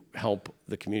to help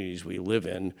the communities we live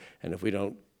in. And if we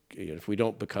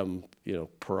don't become,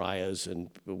 pariahs and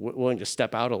willing to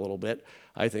step out a little bit,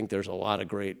 I think there's a lot of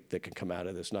great that can come out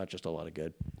of this, not just a lot of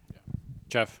good. Yeah.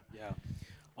 Jeff? Yeah.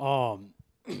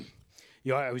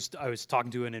 I was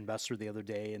talking to an investor the other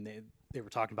day, and they were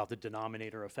talking about the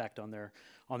denominator effect on their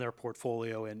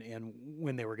portfolio and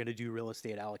when they were going to do real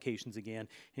estate allocations again.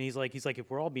 And he's like, if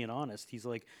we're all being honest, he's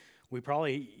like, we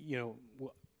probably,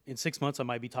 in 6 months, I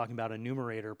might be talking about a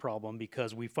numerator problem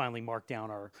because we finally marked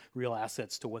down our real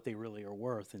assets to what they really are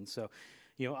worth. And so,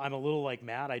 I'm a little like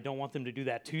Matt. I don't want them to do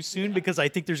that too soon because I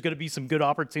think there's going to be some good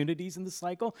opportunities in the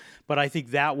cycle. But I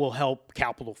think that will help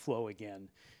capital flow again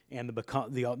and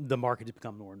the market to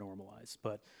become more normalized.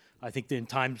 But I think that in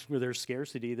times where there's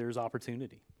scarcity, there's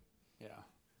opportunity. Yeah.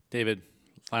 David,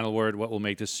 final word. What will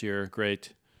make this year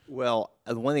great? Well,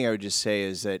 the one thing I would just say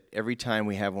is that every time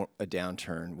we have a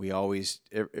downturn,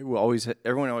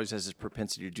 everyone always has this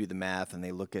propensity to do the math, and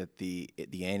they look at the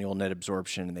annual net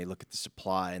absorption, and they look at the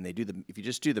supply, and if you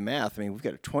just do the math, I mean, we've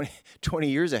got 20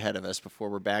 years ahead of us before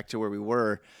we're back to where we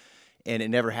were, and it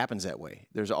never happens that way.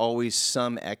 There's always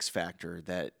some X factor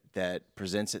that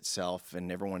presents itself,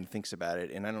 and everyone thinks about it.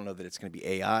 And I don't know that it's going to be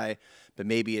AI, but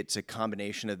maybe it's a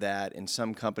combination of that and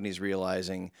some companies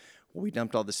realizing, well, we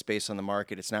dumped all this space on the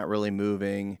market. It's not really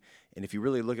moving. And if you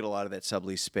really look at a lot of that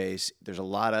sublease space, there's a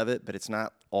lot of it, but it's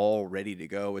not all ready to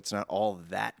go. It's not all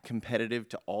that competitive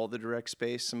to all the direct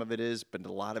space. Some of it is, but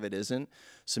a lot of it isn't.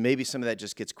 So maybe some of that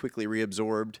just gets quickly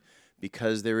reabsorbed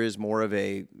because there is more of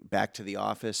a back to the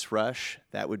office rush.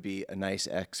 That would be a nice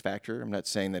X factor. I'm not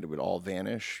saying that it would all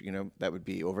vanish. That would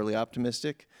be overly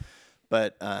optimistic.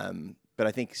 But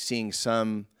I think seeing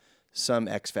some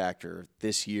X factor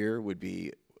this year would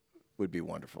be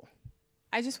wonderful.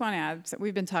 I just want to add, so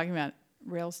we've been talking about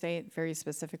real estate very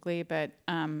specifically, but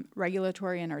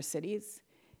regulatory in our cities,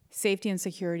 safety and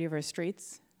security of our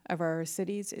streets, of our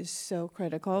cities is so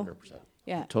critical. 100%.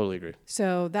 Yeah. Totally agree.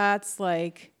 So that's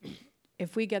like,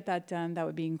 if we get that done, that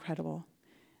would be incredible.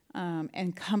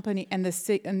 and company and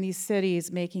and these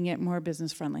cities making it more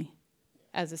business friendly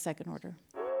as a second order.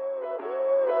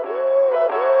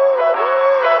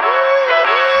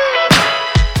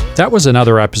 That was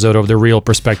another episode of the Real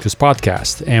Perspectives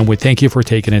podcast, and we thank you for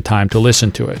taking the time to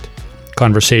listen to it.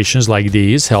 Conversations like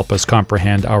these help us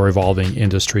comprehend our evolving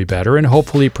industry better and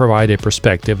hopefully provide a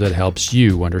perspective that helps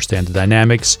you understand the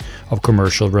dynamics of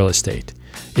commercial real estate.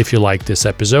 If you like this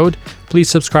episode, please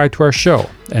subscribe to our show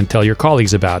and tell your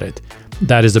colleagues about it.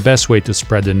 That is the best way to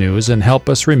spread the news and help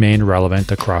us remain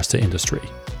relevant across the industry.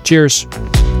 Cheers!